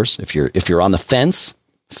 stars, of course. If you're on the fence,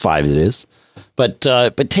 5 it is. But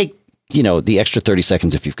take, the extra 30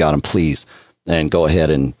 seconds if you've got them, please, and go ahead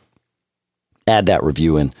and add that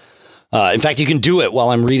review in. In fact, you can do it while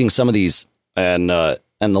I'm reading some of these. And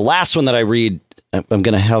the last one that I read, I'm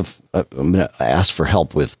going to ask for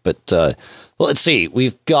help with. But let's see.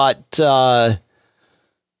 We've got the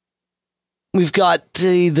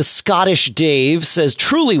Scottish Dave says,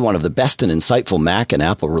 truly one of the best and insightful Mac and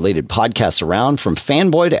Apple related podcasts around. From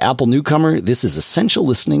fanboy to Apple newcomer, this is essential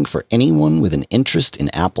listening for anyone with an interest in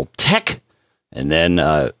Apple tech. And then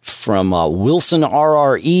from Wilson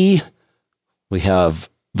RRE, we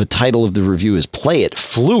have the title of the review is Play It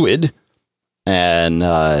Fluid. And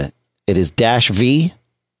it is -v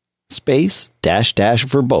space --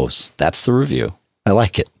 verbose. That's the review. I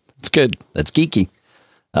like it. It's good. That's geeky.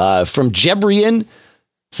 From Jebrian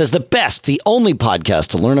says, the best, the only podcast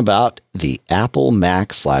to learn about the Apple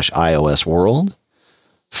Mac /iOS world.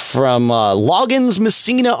 From Loggins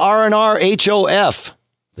Messina R&R HOF.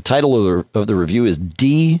 The title of the review is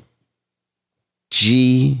DG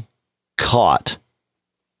Caught.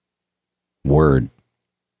 Word.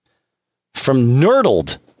 From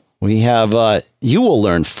Nerdled, we have, you will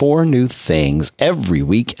learn 4 new things every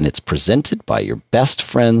week, and it's presented by your best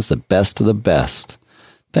friends, the best of the best.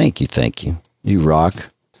 Thank you. You rock.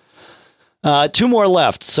 2 more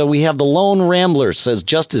left. So we have the Lone Rambler says,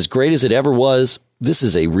 just as great as it ever was, this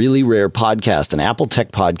is a really rare podcast, an Apple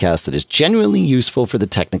Tech podcast that is genuinely useful for the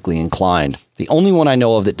technically inclined. The only one I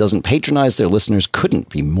know of that doesn't patronize their listeners couldn't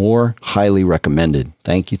be more highly recommended.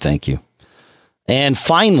 Thank you. And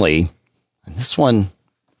finally, and this one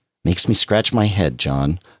makes me scratch my head,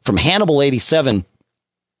 John. From Hannibal87,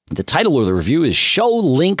 the title of the review is Show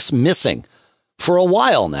Links Missing. For a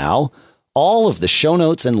while now, all of the show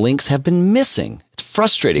notes and links have been missing. It's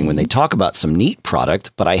frustrating when they talk about some neat product,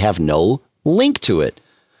 but I have no link to it.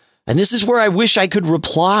 And this is where I wish I could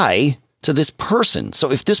reply to this person. So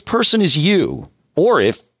if this person is you, or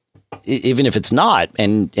even if it's not,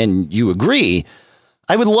 and you agree,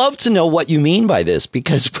 I would love to know what you mean by this,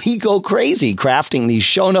 because we go crazy crafting these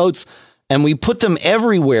show notes and we put them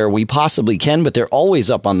everywhere we possibly can, but they're always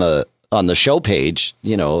up on the show page,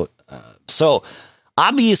 So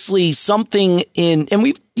obviously something and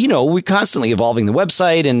we're constantly evolving the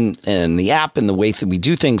website and the app and the way that we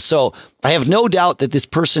do things. So I have no doubt that this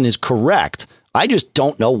person is correct. I just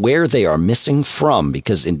don't know where they are missing from,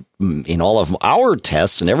 because in all of our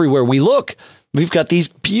tests and everywhere we look, we've got these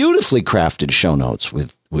beautifully crafted show notes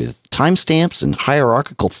with timestamps and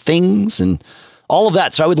hierarchical things and all of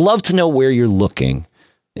that. So I would love to know where you're looking.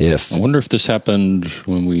 I wonder if this happened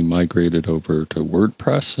when we migrated over to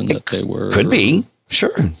WordPress and that they were. Could be.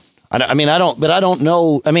 Sure. I don't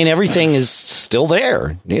know. I mean, everything is still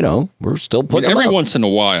there. We're still putting every once in a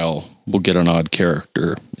while we'll get an odd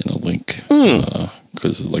character in a link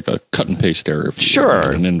because like a cut and paste error. If you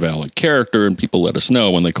get an invalid character, and people let us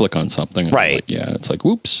know when they click on something. Right. It's like,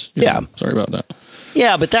 whoops. Sorry about that.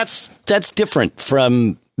 Yeah, but that's different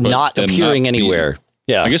from not appearing anywhere.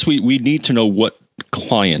 I guess we need to know what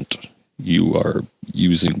client you are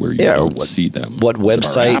using where you don't see them. What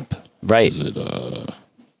website? Right. Is it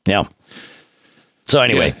yeah. So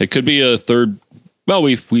anyway, it could be a third. Well,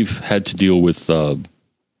 we've had to deal with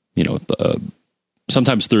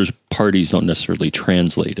sometimes third parties don't necessarily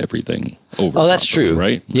translate everything over. Oh, that's true.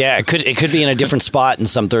 Right? Yeah, it could be in a different spot in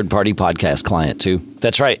some third party podcast client too.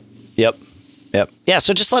 That's right. Yep. Yeah.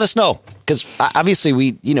 So just let us know, because obviously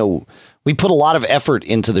we put a lot of effort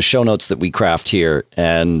into the show notes that we craft here,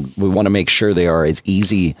 and we want to make sure they are as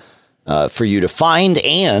easy for you to find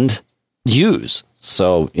and use.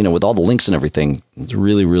 So, with all the links and everything, it's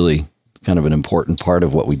really, really kind of an important part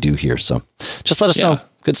of what we do here. So just let us know.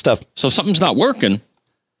 Good stuff. So if something's not working,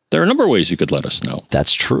 there are a number of ways you could let us know.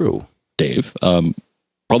 That's true, Dave.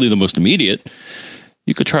 Probably the most immediate,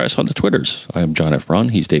 you could try us on the Twitters. I am John F. Ron.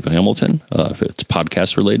 He's Dave Hamilton. If it's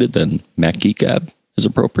podcast related, then Mac Geek Gab is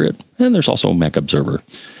appropriate. And there's also Mac Observer.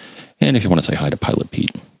 And if you want to say hi to Pilot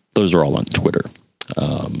Pete, those are all on Twitter.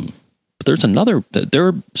 But there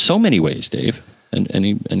are so many ways, Dave. And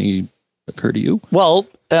any occur to you? Well,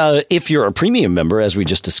 if you're a premium member, as we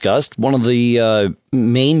just discussed, one of the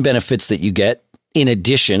main benefits that you get, in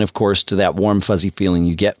addition, of course, to that warm, fuzzy feeling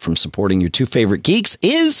you get from supporting your two favorite geeks,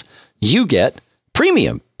 is you get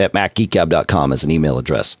premium at MacGeekGab.com as an email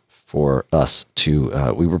address for us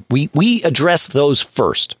to we address those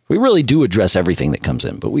first. We really do address everything that comes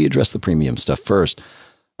in, but we address the premium stuff first.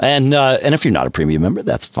 And if you're not a premium member,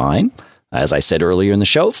 that's fine. As I said earlier in the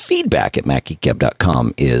show, feedback at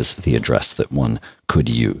MacGeekGab.com is the address that one could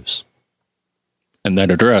use. And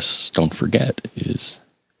that address, don't forget, is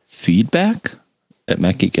feedback at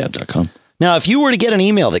MacGeekGab.com. Now, if you were to get an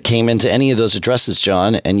email that came into any of those addresses,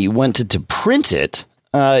 John, and you wanted to print it,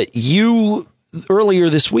 you earlier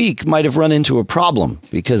this week might have run into a problem,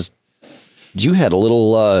 because you had a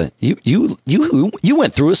little you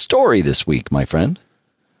went through a story this week, my friend.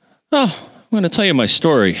 Oh, I'm going to tell you my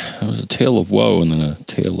story. It was a tale of woe and then a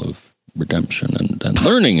tale of redemption and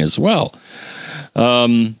learning as well.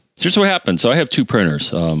 Here's what happened. So I have two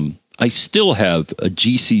printers. I still have a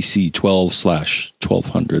GCC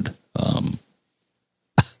 12/1200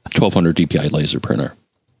 1200 DPI laser printer.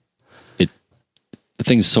 The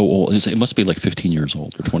thing's so old. It must be like 15 years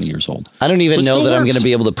old or 20 years old. I don't even know that I'm going to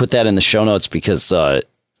be able to put that in the show notes because I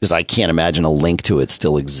can't imagine a link to it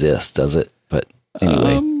still exists, does it? But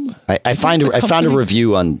anyway. I found a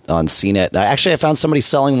review on CNET. Actually, I found somebody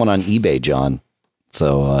selling one on eBay, John.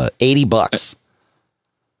 So $80.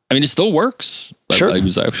 I mean, it still works. Sure.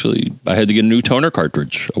 I had to get a new toner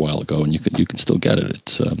cartridge a while ago, and you can still get it.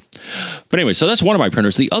 It's but anyway, so that's one of my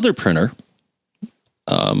printers. The other printer,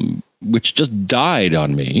 which just died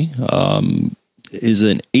on me, is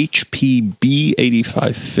an HP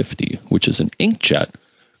B8550, which is an inkjet.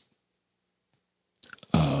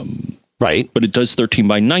 Right. But it does 13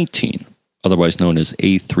 by 19, otherwise known as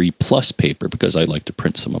A3 plus paper, because I like to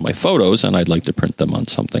print some of my photos and I'd like to print them on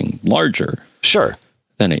something larger. Sure.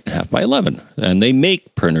 Than 8.5 by 11. And they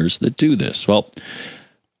make printers that do this. Well,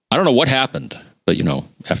 I don't know what happened, but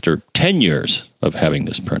after 10 years of having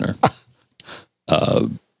this printer,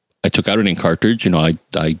 I took out an ink cartridge. I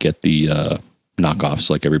get the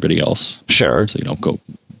knockoffs like everybody else. Sure. So you don't go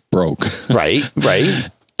broke. Right.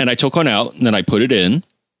 And I took one out and then I put it in,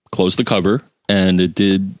 closed the cover, and it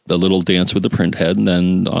did a little dance with the print head. And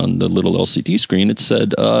then on the little LCD screen, it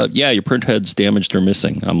said, your print head's damaged or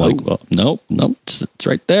missing. I'm like, well, nope, it's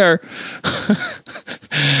right there.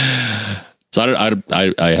 So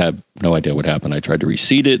I have no idea what happened. I tried to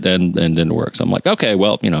reseat it and didn't work. So I'm like, okay,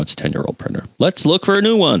 well, it's a 10-year-old printer. Let's look for a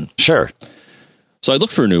new one. Sure. So I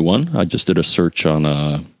looked for a new one. I just did a search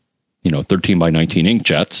on 13 by 19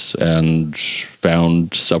 inkjets and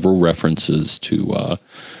found several references to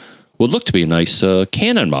what looked to be a nice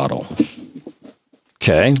Canon model.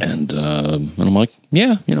 Okay. And I'm like,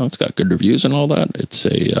 yeah, it's got good reviews and all that. It's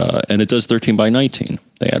and it does 13 by 19.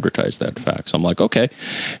 They advertise that fact. So I'm like, okay,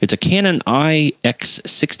 it's a Canon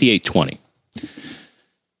IX6820.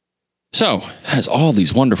 So has all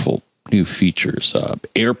these wonderful new features.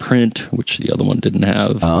 AirPrint, which the other one didn't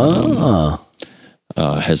have.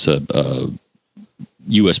 Has a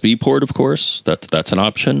USB port, of course. That's an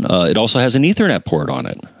option. It also has an Ethernet port on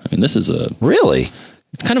it. I mean, this is really.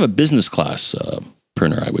 It's kind of a business class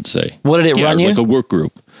printer, I would say. What did it run you? Like a work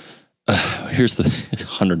group. Here's the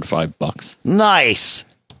 $105. Nice.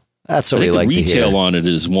 That's what we like to hear. The retail on it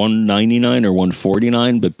is $199 or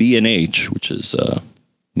 $149, but B&H, which is I've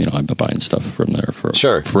been buying stuff from there for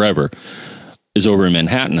forever, is over in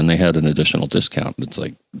Manhattan, and they had an additional discount. It's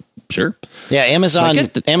like, sure. Yeah,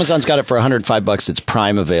 Amazon's got it for $105. It's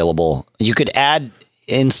Prime available. You could add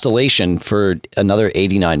installation for another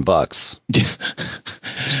 $89.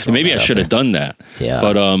 Maybe I should have done that. Yeah.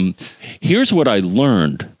 But here's what I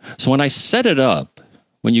learned. So when I set it up,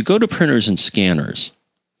 when you go to printers and scanners,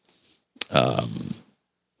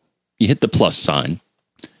 you hit the plus sign,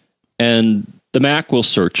 and the Mac will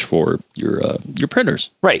search for your printers.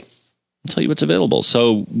 Right. I'll tell you what's available.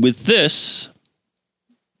 So with this,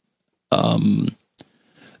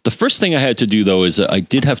 the first thing I had to do, though, is I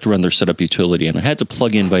did have to run their setup utility, and I had to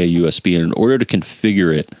plug in via USB in order to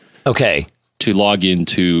configure it. Okay. To log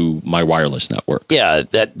into my wireless network. Yeah,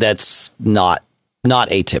 that's not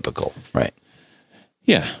atypical, right?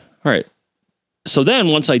 Yeah. All right. So then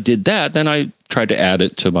once I did that, then I tried to add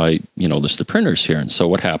it to my list of printers here. And so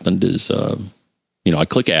what happened is, I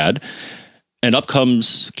click add, and up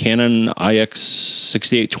comes Canon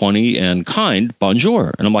IX6820 and Kind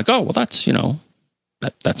Bonjour, and I'm like, oh well, that's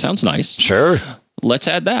that sounds nice. Sure. Let's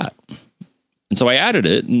add that. And so I added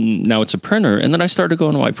it, and now it's a printer. And then I started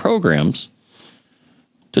going to my programs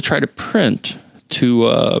to try to print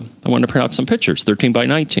I wanted to print out some pictures, 13 by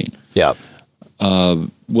 19. Yeah.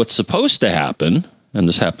 What's supposed to happen, and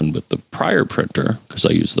this happened with the prior printer because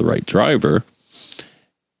I used the right driver,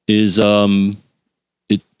 is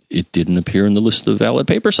it didn't appear in the list of valid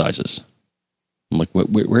paper sizes. I'm like,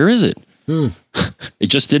 where is it? It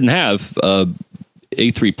just didn't have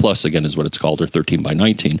A3 Plus, again, is what it's called, or 13 by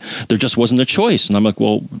 19. There just wasn't a choice. And I'm like,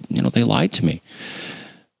 well, they lied to me.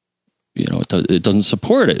 It doesn't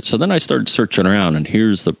support it. So then I started searching around, and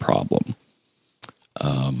here's the problem.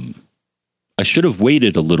 I should have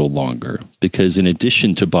waited a little longer, because in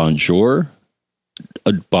addition to Bonjour,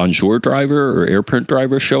 a Bonjour driver or AirPrint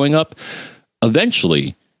driver showing up,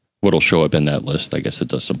 eventually what'll show up in that list, I guess it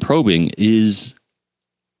does some probing, is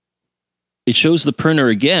it shows the printer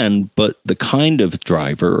again, but the kind of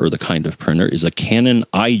driver or the kind of printer is a Canon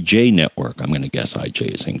IJ network. I'm going to guess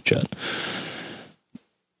IJ is inkjet.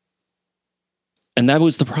 And that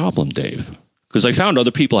was the problem, Dave, because I found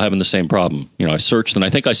other people having the same problem. I searched, and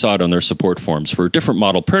I think I saw it on their support forums for a different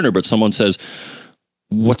model printer, but someone says,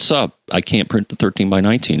 what's up? I can't print the 13 by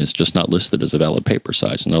 19. It's just not listed as a valid paper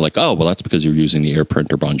size. And they're like, oh, well, that's because you're using the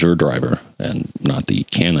AirPrint or Bonjour driver and not the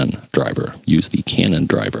Canon driver. Use the Canon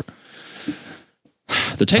driver.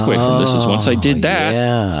 The takeaway from this is once I did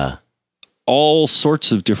that, all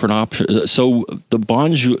sorts of different options. So the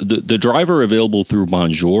Bonjour, the driver available through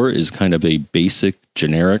Bonjour is kind of a basic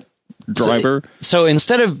generic driver. So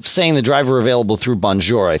instead of saying the driver available through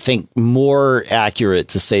Bonjour, I think more accurate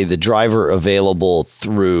to say the driver available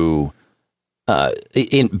through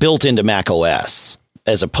built into Mac OS,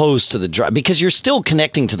 as opposed to the driver, because you're still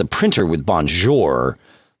connecting to the printer with Bonjour.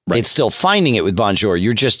 Right. It's still finding it with Bonjour.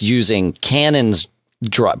 You're just using Canon's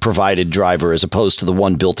provided driver as opposed to the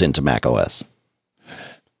one built into Mac OS.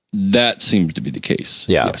 That seemed to be the case.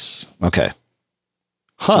 Yeah. Yes. Okay.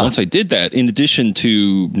 So once I did that, in addition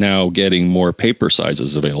to now getting more paper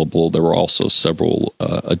sizes available, there were also several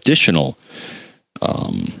additional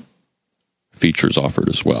features offered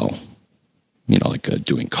as well. Like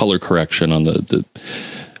doing color correction on the.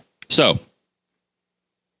 So,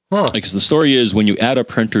 because the story is, when you add a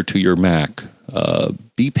printer to your Mac,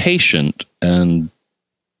 be patient and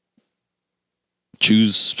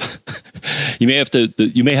choose. You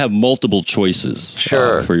may have multiple choices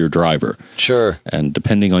for your driver. Sure. And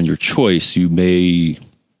depending on your choice, you may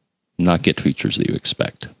not get features that you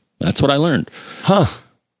expect. That's what I learned. The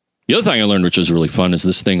other thing I learned, which is really fun, is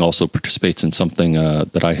this thing also participates in something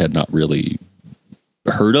that I had not really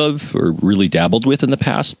heard of or really dabbled with in the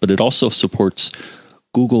past, but it also supports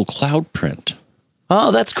Google Cloud Print.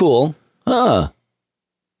 Oh, that's cool.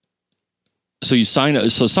 So you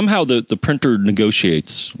so somehow the printer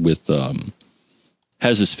negotiates with,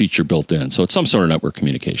 has this feature built in. So it's some sort of network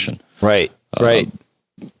communication. Right.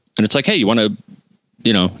 And it's like, hey, you want to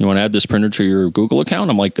you want to add this printer to your Google account?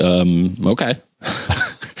 I'm like, okay.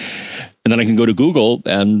 And then I can go to Google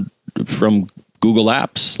and from Google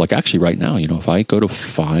Apps, like actually right now, if I go to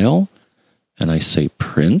File and I say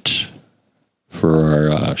Print for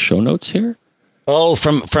our show notes here. Oh,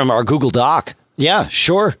 from our Google Doc. Yeah,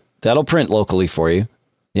 sure. That'll print locally for you.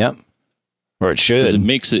 Yep. Or it should. It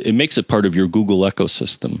makes it part of your Google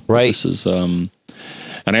ecosystem. Right. This is, and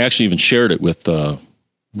I actually even shared it with a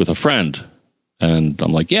friend, and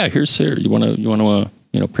I'm like, yeah, here. You want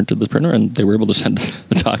to print to the printer, and they were able to send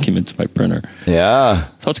the document to my printer. Yeah.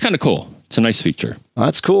 So it's kind of cool. It's a nice feature. Oh,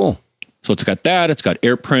 that's cool. So it's got that. It's got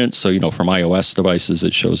AirPrint. So from iOS devices,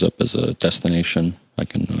 it shows up as a destination. I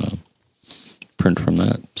can print from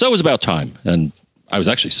that. So it was about time, and I was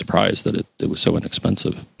actually surprised that it was so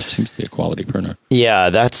inexpensive. It seems to be a quality printer. Yeah,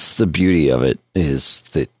 that's the beauty of it, is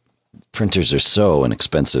that printers are so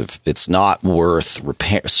inexpensive. It's not worth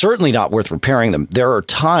repair. Certainly not worth repairing them. There are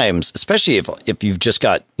times, especially if you've just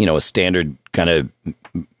got, a standard kind of,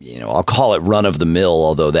 I'll call it run of the mill,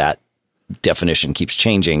 although that definition keeps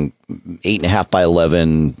changing, 8.5 by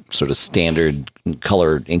 11 sort of standard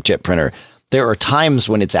color inkjet printer. There are times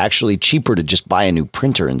when it's actually cheaper to just buy a new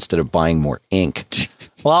printer instead of buying more ink.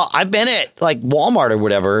 Well, I've been at like Walmart or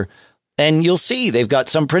whatever, and you'll see they've got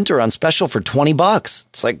some printer on special for $20.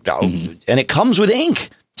 It's like, and it comes with ink.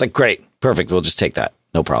 It's like, great, perfect. We'll just take that.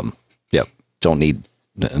 No problem. Yep. Don't need,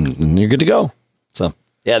 and you're good to go. So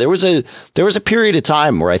yeah, there was a period of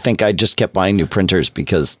time where I think I just kept buying new printers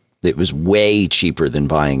because it was way cheaper than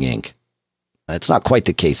buying ink. It's not quite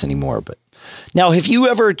the case anymore, but now, have you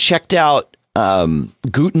ever checked out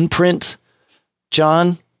Gutenprint,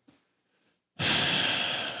 John?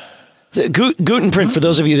 Gutenprint, for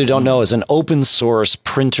those of you that don't know, is an open source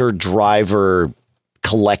printer driver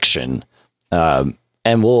collection. And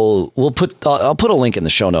I'll put a link in the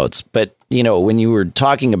show notes. But, when you were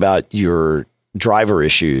talking about your driver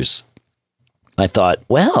issues, I thought,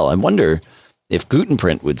 well, I wonder if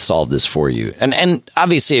Gutenprint would solve this for you. And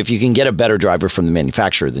obviously, if you can get a better driver from the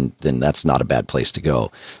manufacturer, then that's not a bad place to go.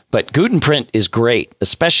 But Gutenprint is great,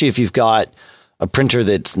 especially if you've got a printer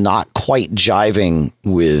that's not quite jiving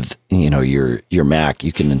with, your Mac.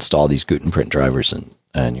 You can install these Gutenprint drivers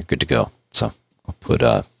and you're good to go. So I'll put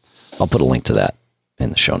a link to that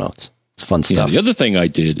in the show notes. It's fun stuff. The other thing I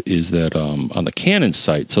did is that on the Canon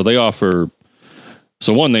site, so they offer,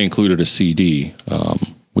 they included a CD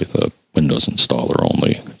with a Windows installer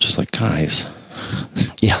only, just like, guys.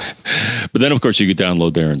 Yeah. But then, of course, you could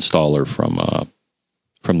download their installer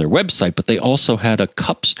from their website, but they also had a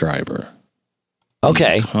CUPS driver.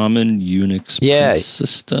 Okay. Common Unix print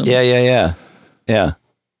system. Yeah. And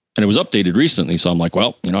it was updated recently, so I'm like,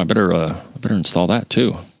 well, I better install that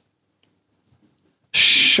too.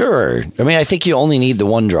 Sure. I mean, I think you only need the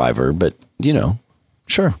one driver, but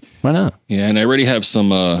sure, why not? Yeah, and I already have some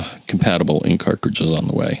compatible ink cartridges on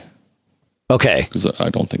the way. Okay. Because I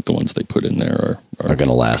don't think the ones they put in there are going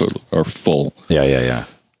to last. Are full. Yeah.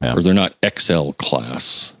 Or they're not XL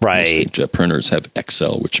class. Right. Most inkjet printers have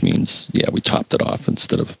XL, which means, we topped it off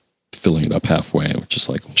instead of filling it up halfway, which is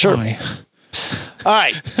like, sure. Why? All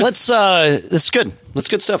right. That's good. That's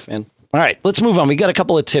good stuff, man. All right. Let's move on. We got a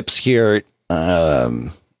couple of tips here.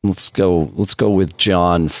 Let's go with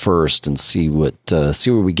John first and see where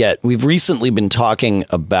we get. We've recently been talking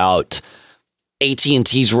about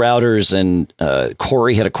AT&T's routers, and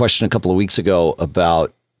Corey had a question a couple of weeks ago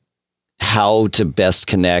about how to best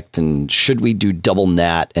connect and should we do double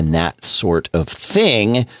NAT and that sort of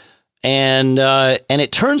thing. And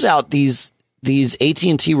it turns out these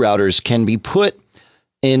AT&T routers can be put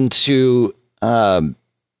into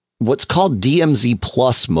what's called DMZ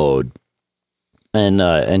Plus mode.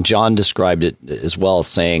 And John described it as well,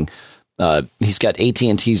 saying he's got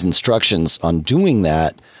AT&T's instructions on doing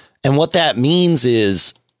that. And what that means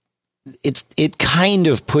is it kind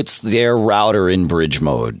of puts their router in bridge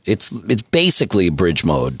mode. It's basically bridge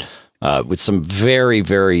mode with some very,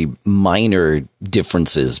 very minor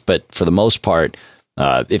differences. But for the most part,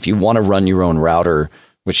 if you want to run your own router,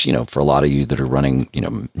 which, for a lot of you that are running,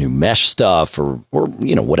 new mesh stuff or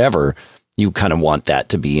whatever, you kind of want that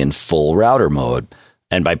to be in full router mode.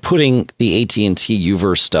 And by putting the AT&T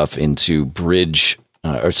Uverse stuff into into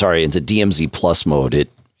DMZ Plus mode, it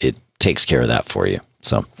takes care of that for you.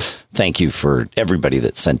 So thank you for everybody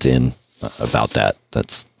that sent in about that.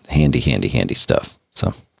 That's handy stuff.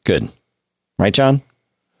 So good. Right, John?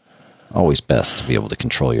 Always best to be able to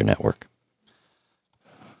control your network.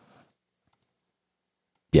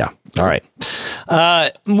 Yeah. All right.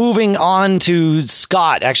 Moving on to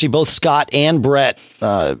Scott. Actually, both Scott and Brett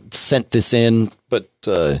sent this in, but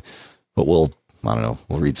we'll I don't know.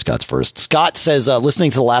 We'll read Scott's first. Scott says,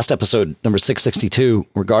 listening to the last episode, number 662,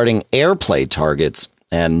 regarding AirPlay targets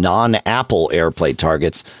and non-Apple AirPlay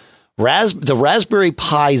targets, the Raspberry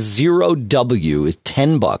Pi Zero W is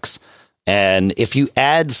 $10. And if you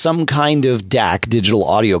add some kind of DAC, digital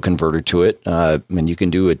audio converter, to it, and you can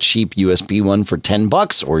do a cheap USB one for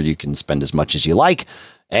 $10, or you can spend as much as you like.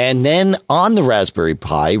 And then on the Raspberry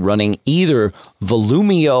Pi, running either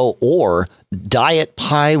Volumio or Diet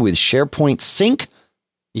Pi with SharePoint Sync,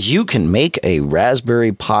 you can make a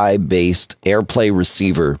Raspberry Pi based AirPlay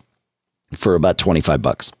receiver for about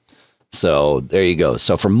 $25. So there you go.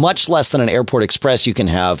 So for much less than an Airport Express, you can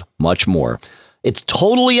have much more. It's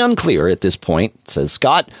totally unclear at this point, says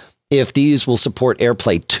Scott, if these will support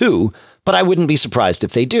AirPlay 2, but I wouldn't be surprised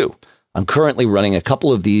if they do. I'm currently running a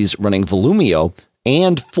couple of these, running Volumio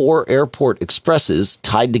and 4 Airport Expresses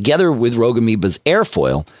tied together with Rogue Amoeba's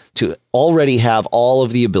Airfoil to already have all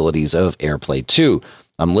of the abilities of AirPlay 2.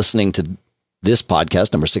 I'm listening to this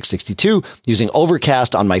podcast, number 662, using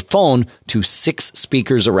Overcast on my phone to 6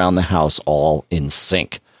 speakers around the house, all in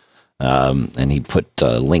sync. And he put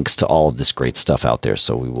links to all of this great stuff out there.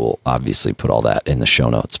 So we will obviously put all that in the show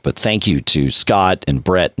notes. But thank you to Scott and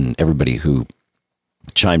Brett and everybody who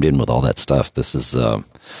chimed in with all that stuff. This is,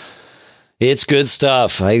 it's good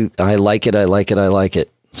stuff. I like it. I like it. I like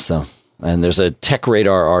it. So, and there's a Tech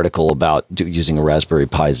Radar article about using a Raspberry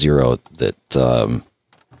Pi Zero that,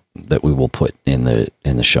 that we will put in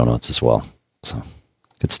the show notes as well. So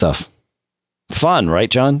good stuff. Fun, right,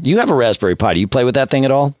 John? You have a Raspberry Pi. Do you play with that thing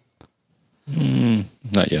at all?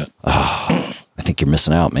 Not yet. Oh, I think you're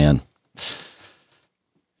missing out, man.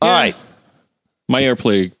 All right. My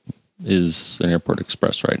AirPlay is an Airport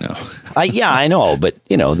Express right now. I know, but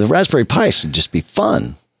the Raspberry Pi should just be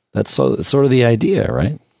fun. That's sort of the idea,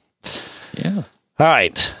 right? Yeah. All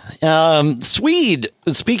right. Swede,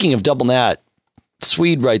 speaking of double NAT,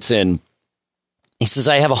 Swede writes in, he says,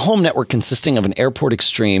 I have a home network consisting of an Airport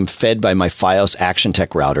Extreme fed by my FiOS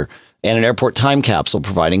ActionTech router and an Airport Time Capsule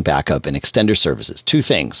providing backup and extender services. 2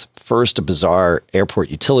 things. First, a bizarre airport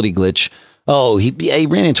utility glitch. Oh, he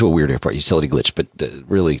ran into a weird airport utility glitch, but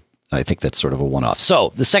really, I think that's sort of a one-off.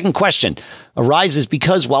 So the second question arises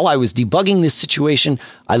because while I was debugging this situation,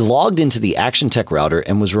 I logged into the ActionTech router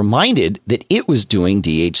and was reminded that it was doing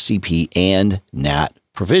DHCP and NAT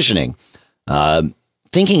provisioning.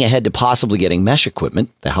 Thinking ahead to possibly getting mesh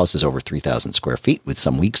equipment, the house is over 3,000 square feet with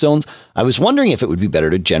some weak zones, I was wondering if it would be better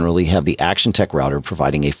to generally have the ActionTech router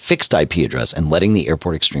providing a fixed IP address and letting the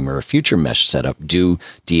Airport Extreme or a future mesh setup do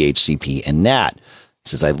DHCP and NAT. He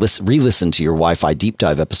says, I re-listened to your Wi-Fi deep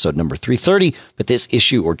dive episode number 330, but this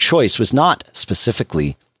issue or choice was not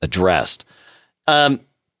specifically addressed. If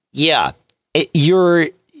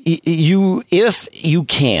you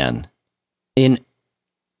can, in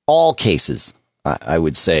all cases, I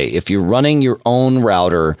would say, if you're running your own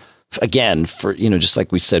router, again, for, just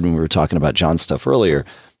like we said when we were talking about John's stuff earlier,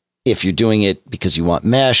 if you're doing it because you want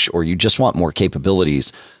mesh or you just want more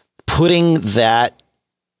capabilities, putting that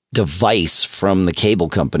device from the cable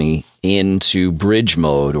company into bridge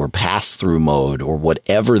mode or pass-through mode or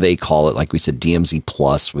whatever they call it, like we said, DMZ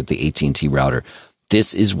Plus with the AT&T router,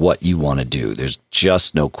 this is what you want to do. There's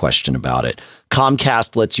just no question about it.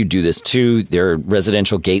 Comcast lets you do this too. Their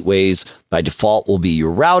residential gateways by default will be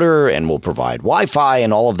your router and will provide Wi-Fi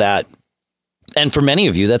and all of that. And for many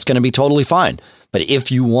of you, that's going to be totally fine. But if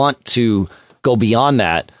you want to go beyond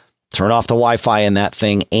that, turn off the Wi-Fi in that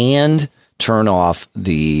thing and turn off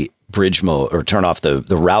the bridge mode or turn off the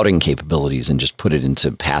routing capabilities and just put it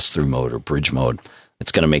into pass-through mode or bridge mode.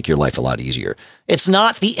 It's going to make your life a lot easier. It's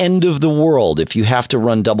not the end of the world if you have to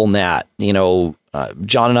run double NAT.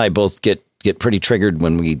 John and I both get pretty triggered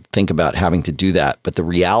when we think about having to do that. But the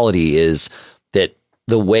reality is that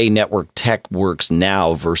the way network tech works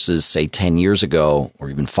now versus, say, 10 years ago or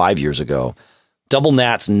even 5 years ago, double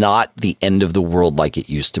NAT's not the end of the world like it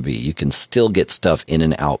used to be. You can still get stuff in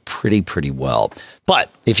and out pretty well. But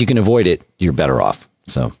if you can avoid it, you're better off.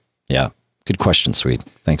 So, yeah, good question, Swede.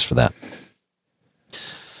 Thanks for that.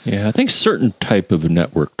 Yeah, I think certain type of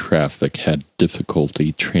network traffic had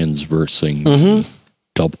difficulty transversing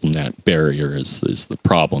double NAT barrier is the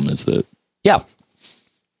problem, is that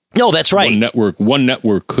no, that's right. One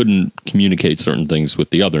network couldn't communicate certain things with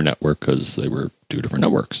the other network because they were 2 different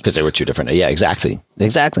networks. Because they were 2 different. Yeah, exactly.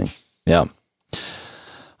 Yeah. All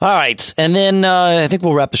right. And then I think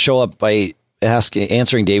we'll wrap the show up by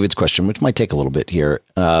answering David's question, which might take a little bit here.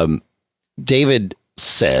 David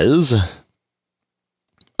says,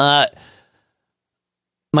 my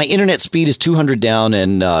internet speed is 200 down,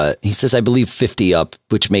 and he says, I believe 50 up,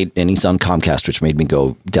 and he's on Comcast, which made me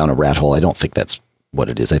go down a rat hole. I don't think that's what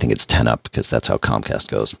it is. I think it's 10 up because that's how Comcast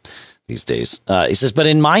goes these days. He says, but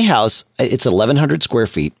in my house, it's 1,100 square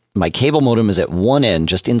feet. My cable modem is at one end,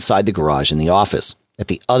 just inside the garage in the office. At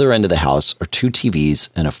the other end of the house are 2 TVs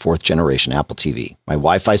and a 4th generation Apple TV. My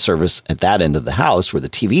Wi-Fi service at that end of the house where the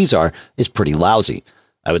TVs are is pretty lousy.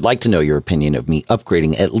 I would like to know your opinion of me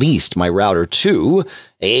upgrading at least my router to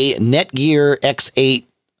a Netgear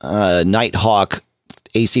X8 Nighthawk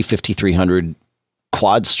AC5300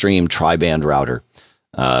 quad stream tri-band router.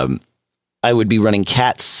 I would be running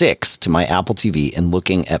Cat 6 to my Apple TV and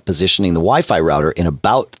looking at positioning the Wi-Fi router in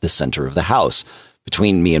about the center of the house.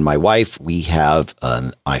 Between me and my wife, we have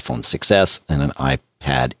an iPhone 6S and an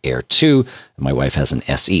iPad Air 2, and my wife has an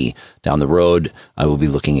SE. Down the road, I will be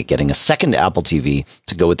looking at getting a second Apple TV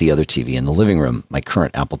to go with the other TV in the living room. My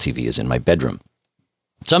current Apple TV is in my bedroom.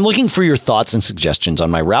 So I'm looking for your thoughts and suggestions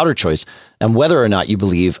on my router choice and whether or not you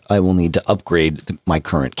believe I will need to upgrade my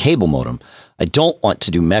current cable modem. I don't want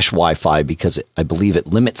to do mesh Wi-Fi because I believe it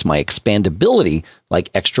limits my expandability,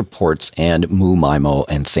 like extra ports and MuMIMO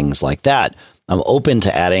and things like that. I'm open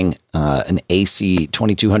to adding an AC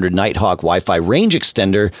 2200 Nighthawk Wi-Fi range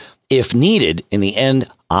extender if needed. In the end,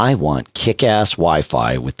 I want kick-ass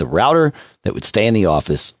Wi-Fi with the router that would stay in the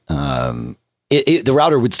office. The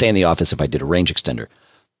router would stay in the office if I did a range extender.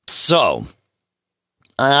 So,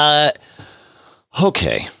 okay.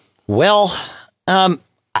 Well,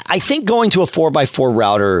 I think going to a 4x4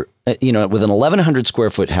 router, with an 1,100 square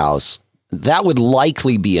foot house, that would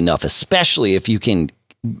likely be enough, especially if you can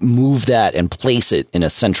move that and place it in a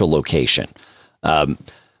central location.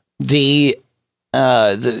 The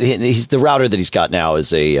router that he's got now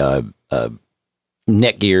is a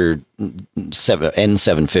Netgear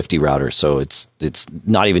N750 router, so it's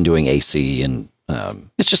not even doing AC, and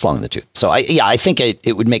it's just long in the tooth. So I think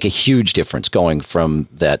it would make a huge difference going from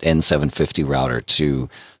that N750 router to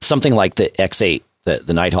something like the X8,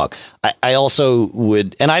 the Nighthawk. I also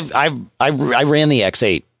would, and I ran the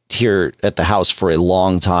X8 here at the house for a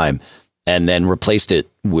long time, and then replaced it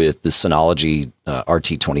with the Synology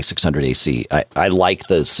RT2600 AC. I like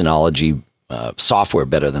the Synology software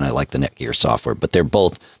better than I like the Netgear software, but they're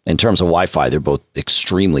both, in terms of Wi-Fi, they're both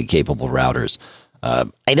extremely capable routers.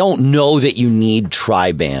 I don't know that you need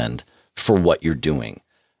tri-band for what you're doing.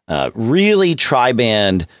 Really,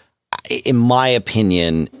 tri-band, in my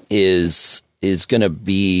opinion, is going to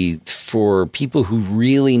be for people who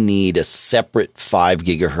really need a separate 5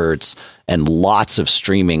 gigahertz and lots of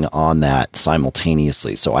streaming on that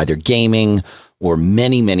simultaneously. So either gaming or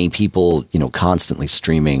many, many people, constantly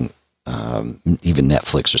streaming, even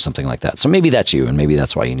Netflix or something like that. So maybe that's you, and maybe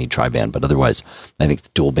that's why you need tri-band. But otherwise, I think the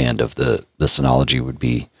dual band of the Synology would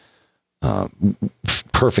be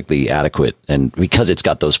perfectly adequate. And because it's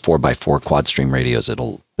got those 4x4 quad stream radios,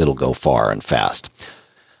 it'll go far and fast.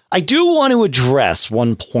 I do want to address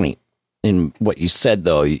one point in what you said,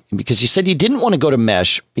 though, because you said you didn't want to go to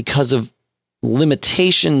mesh because of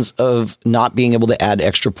limitations of not being able to add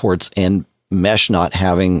extra ports and mesh not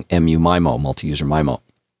having MuMIMO, multi-user MIMO.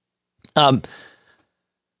 I'm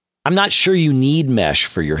not sure you need mesh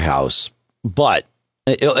for your house, but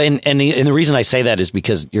and the reason I say that is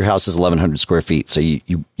because your house is 1,100 square feet, so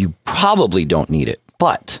you probably don't need it.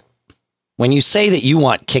 But when you say that you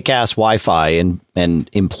want kick-ass Wi-Fi and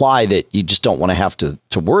imply that you just don't want to have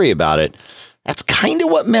to worry about it, that's kind of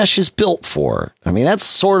what mesh is built for. I mean, that's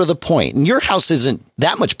sort of the point. And your house isn't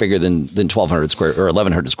that much bigger than 1,200 square or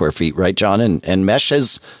 1,100 square feet, right, John? And mesh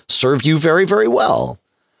has served you very, very well.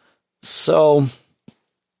 So,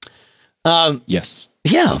 yes,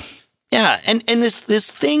 yeah, and this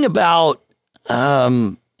thing about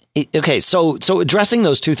okay, so addressing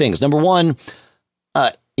those two things. Number one,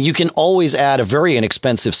 you can always add a very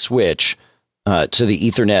inexpensive switch to the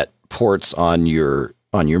Ethernet ports on your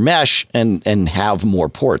mesh and have more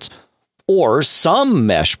ports. Or some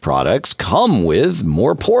mesh products come with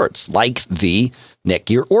more ports, like the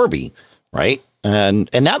Netgear Orbi, right? And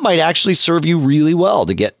that might actually serve you really well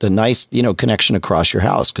to get a nice, connection across your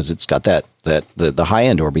house, because it's got the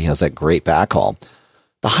high-end Orbi has that great backhaul.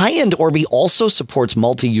 The high-end Orbi also supports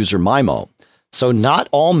multi-user MIMO. So not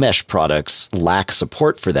all mesh products lack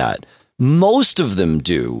support for that. Most of them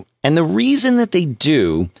do. And the reason that they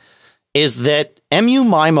do is that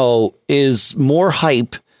MuMIMO is more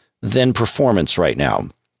hype than performance right now.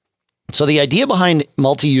 So the idea behind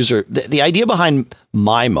multi-user, the idea behind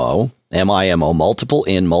MIMO, MIMO, multiple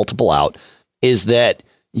in, multiple out, is that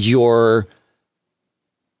your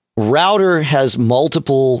router has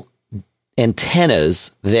multiple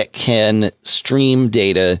antennas that can stream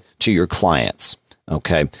data to your clients.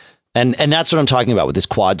 Okay. And that's what I'm talking about with this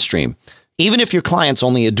quad stream. even if your client's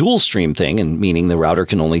only a dual stream thing, and meaning the router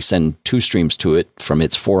can only send 2 streams to it from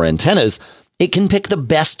its 4 antennas, it can pick the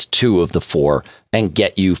best 2 of the 4 and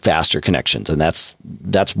get you faster connections. And that's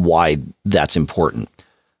why that's important.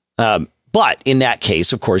 But in that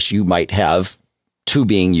case, of course, you might have 2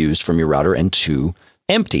 being used from your router and 2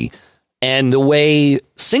 empty. And the way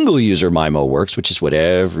single user MIMO works, which is what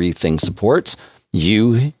everything supports,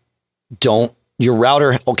 your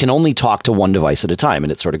router can only talk to 1 device at a time,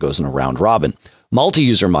 and it sort of goes in a round robin.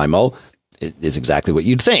 Multi-user MIMO is exactly what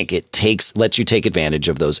you'd think. It lets you take advantage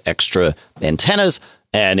of those extra antennas,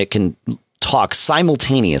 and it can talk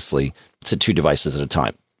simultaneously to 2 devices at a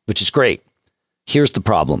time, which is great. Here's the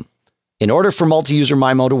problem. In order for multi-user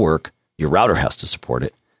MIMO to work, your router has to support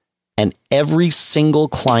it, and every single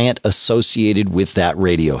client associated with that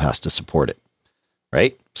radio has to support it,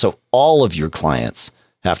 right? So all of your clients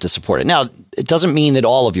have to support it. Now, it doesn't mean that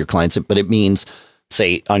all of your clients, but it means,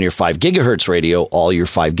 say, on your 5 gigahertz radio, all your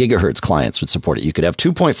 5 gigahertz clients would support it. You could have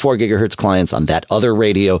 2.4 gigahertz clients on that other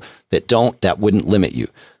radio that wouldn't limit you.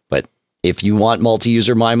 But if you want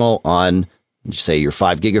multi-user MIMO on, say, your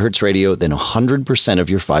 5 gigahertz radio, then 100% of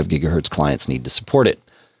your 5 gigahertz clients need to support it.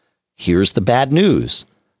 Here's the bad news.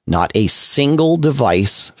 Not a single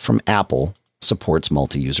device from Apple supports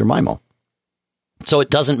multi-user MIMO. So it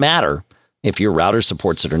doesn't matter if your router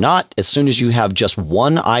supports it or not. As soon as you have just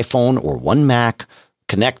 1 iPhone or 1 Mac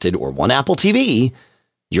connected or 1 Apple TV,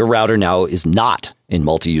 your router now is not in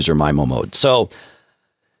multi-user MIMO mode. So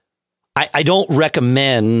I don't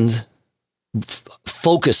recommend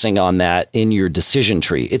focusing on that in your decision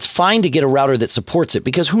tree. It's fine to get a router that supports it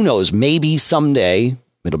because who knows, maybe someday,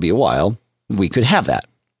 it'll be a while, we could have that.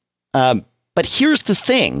 But here's the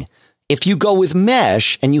thing. If you go with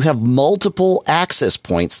mesh and you have multiple access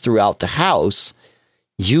points throughout the house,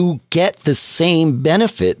 you get the same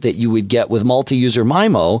benefit that you would get with multi-user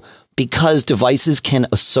MIMO because devices can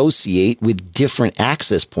associate with different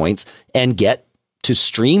access points and get to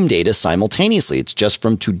stream data simultaneously. It's just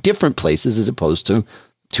from 2 different places as opposed to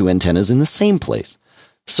 2 antennas in the same place.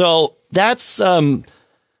 So that's why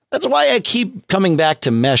I keep coming back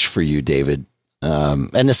to mesh for you, David.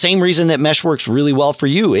 And the same reason that mesh works really well for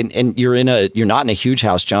you, and you're not in a huge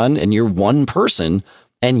house, John, and you're 1 person,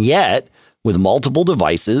 and yet with multiple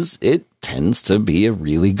devices, it tends to be a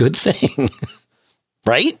really good thing,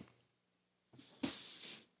 right?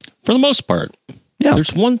 For the most part. Yeah.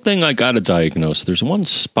 There's one thing I got to diagnose. There's one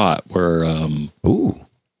spot where,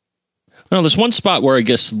 there's one spot where I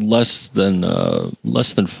guess less than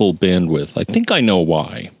full bandwidth. I think I know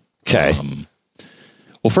why. Okay.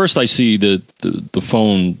 Well, first I see the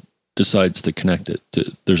phone decides to connect it.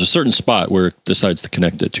 There's a certain spot where it decides to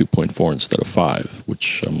connect at 2.4 instead of 5,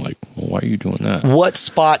 which I'm like, well, why are you doing that? What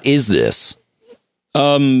spot is this?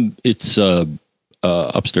 It's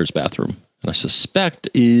upstairs bathroom, and I suspect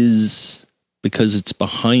is because it's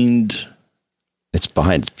behind. It's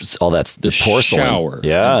behind all that's the porcelain. Shower,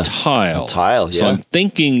 yeah, tile, yeah. So I'm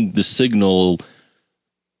thinking the signal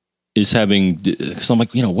is having, because I'm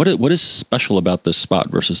like, what is special about this spot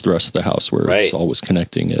versus the rest of the house where it's always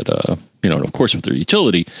connecting at, and of course with their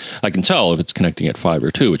utility, I can tell if it's connecting at 5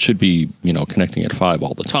 or 2. It should be, connecting at 5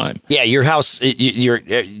 all the time. Yeah, your house,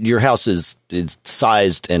 your house is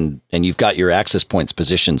sized and you've got your access points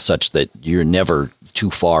positioned such that you're never too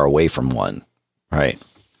far away from one, right?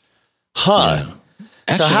 Huh. Yeah.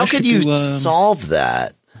 Actually, so how could you solve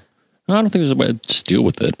that? I don't think there's a way to just deal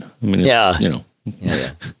with it. I mean, yeah. Yeah.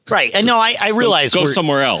 Right. And no, I realize go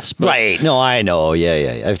somewhere else. But, right. No, I know. Yeah.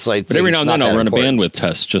 It's like, but every now and then I'll run a bandwidth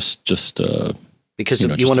test just because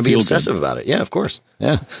you want to be obsessive about it. Yeah, of course.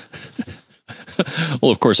 Yeah.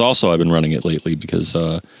 Well, of course, also I've been running it lately because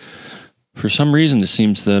for some reason it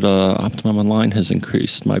seems that Optimum Online has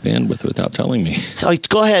increased my bandwidth without telling me.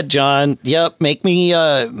 Go ahead, John. Yep. Make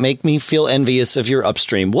me feel envious of your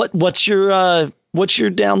upstream. What's your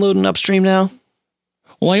download and upstream now?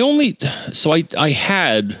 Well, I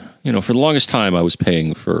had, for the longest time I was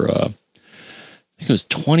paying for, I think it was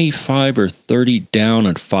 25 or 30 down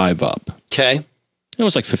and 5 up. Okay. It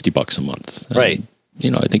was like $50 a month. Right.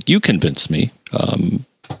 And, I think you convinced me.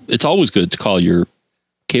 It's always good to call your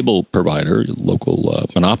cable provider, your local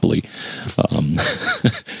monopoly.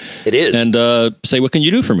 It is. And say, what can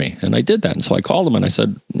you do for me? And I did that. And so I called them and I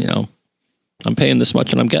said, I'm paying this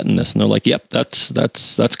much and I'm getting this. And they're like, yep, that's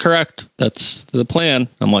correct. That's the plan.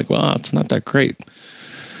 I'm like, well, it's not that great.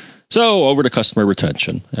 So over to customer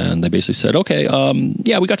retention. And they basically said, okay,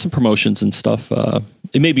 we got some promotions and stuff.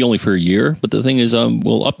 It may be only for a year, but the thing is,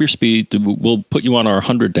 we'll up your speed. We'll put you on our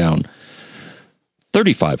 100 down,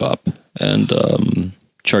 35 up, and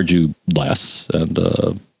charge you less. And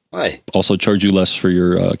Why? Also charge you less for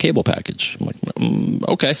your cable package. I'm like,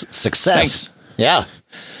 okay. Success. Thanks. Yeah.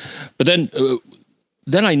 But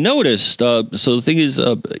then I noticed, so the thing is,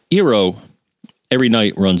 Eero every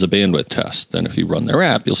night runs a bandwidth test. And if you run their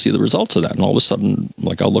app, you'll see the results of that. And all of a sudden,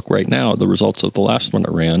 like I'll look right now at the results of the last one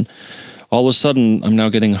it ran. All of a sudden, I'm now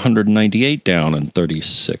getting 198 down and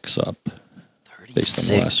 36 up. Based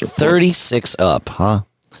on the last report. 36 up, huh?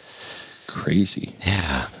 Crazy.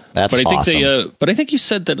 Yeah. That's but I awesome. think but I think you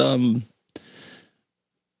said that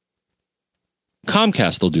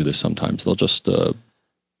Comcast will do this sometimes. They'll just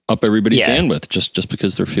up everybody's bandwidth just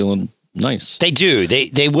because they're feeling nice. They do.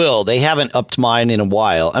 They will. They haven't upped mine in a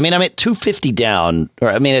while. I mean, I'm at 250 down, or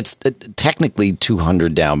I mean, it's technically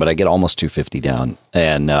 200 down, but I get almost 250 down,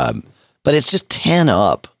 and but it's just 10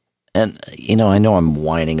 up. And you know, I know I'm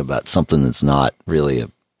whining about something that's not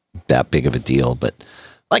really that big of a deal, but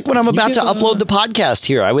like when I'm about to upload the podcast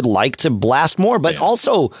here, I would like to blast more, but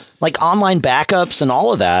also like online backups and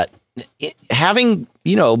all of that. Having,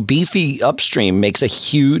 you know, beefy upstream makes a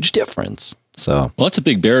huge difference. So, well, that's a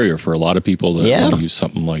big barrier for a lot of people that want to use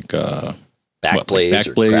something like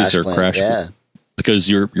Backblaze or Crash, because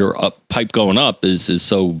your pipe going up is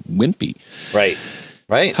so wimpy. Right.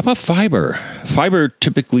 How about fiber? Fiber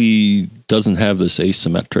typically doesn't have this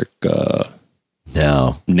asymmetric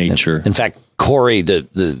nature. In fact, Corey,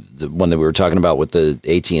 the one that we were talking about with the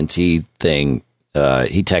AT&T thing,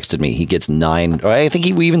 he texted me. He gets 9, or I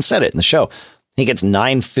think we even said it in the show. He gets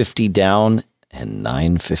 950 down and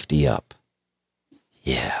 950 up.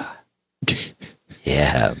 Yeah.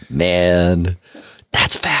 Yeah, man.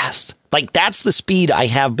 That's fast. Like, that's the speed I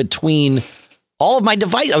have between all of my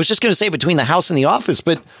devices. I was just going to say between the house and the office,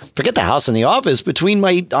 but forget the house and the office. Between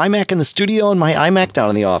my iMac in the studio and my iMac down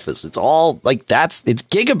in the office, it's all like it's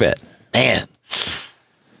gigabit. Man.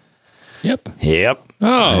 Yep.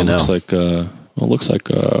 Oh, looks like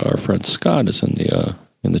our friend Scott is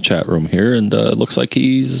in the chat room here, and it looks like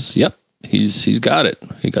he's got it.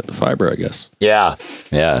 He got the fiber, I guess. Yeah,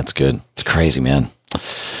 it's good. It's crazy, man.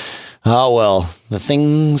 Oh well, the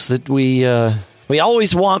things that we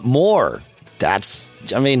always want more.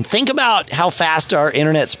 Think about how fast our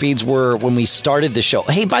internet speeds were when we started the show.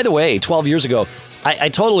 Hey, by the way, 12 years ago, I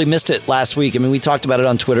totally missed it last week. I mean, we talked about it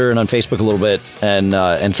on Twitter and on Facebook a little bit,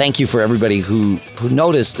 and thank you for everybody who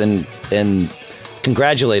noticed and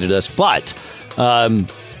congratulated us. But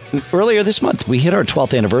earlier this month, we hit our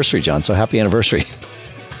 12th anniversary, John. So happy anniversary!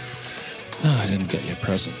 Oh, I didn't get you a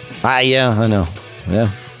present. Yeah, I know.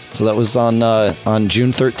 Yeah. So that was on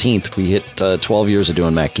June 13th. We hit 12 years of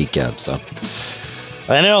doing Mac Geek Gab. So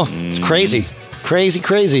I know it's crazy.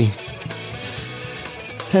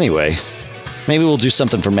 Anyway, maybe we'll do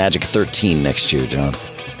something for Magic 13 next year, John.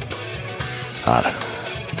 I don't know.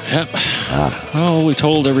 Yep. Oh, we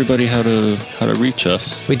told everybody how to reach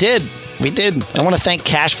us. We did. I want to thank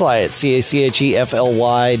CacheFly at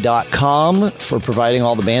CACHEFLY.com for providing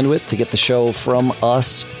all the bandwidth to get the show from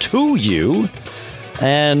us to you.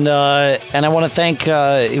 And I want to thank,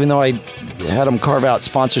 even though I had them carve out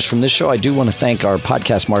sponsors from this show, I do want to thank our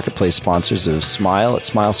podcast marketplace sponsors of Smile at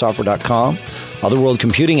smilesoftware.com, Otherworld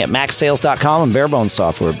Computing at maxsales.com, and Barebones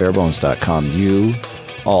Software at barebones.com. You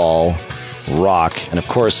all rock. And of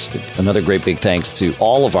course, another great big thanks to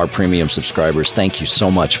all of our premium subscribers. Thank you so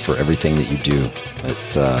much for everything that you do.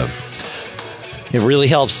 It really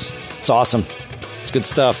helps. It's awesome. It's good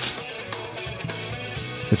stuff.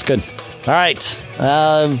 It's good. All right.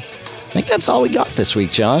 I think that's all we got this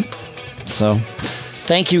week, John. So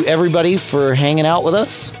thank you, everybody, for hanging out with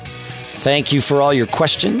us. Thank you for all your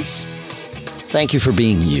questions. Thank you for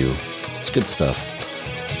being you. It's good stuff.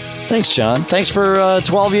 Thanks, John. Thanks for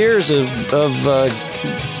 12 years of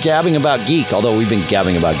gabbing about geek, although we've been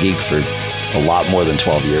gabbing about geek for a lot more than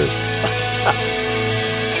 12 years.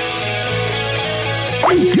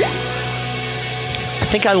 I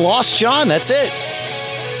think I lost John. That's it.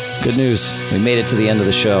 Good news. We made it to the end of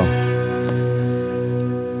the show.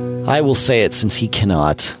 I will say it since he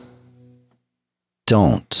cannot.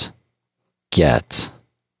 Don't get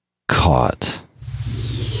caught.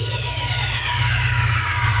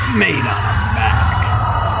 Made up.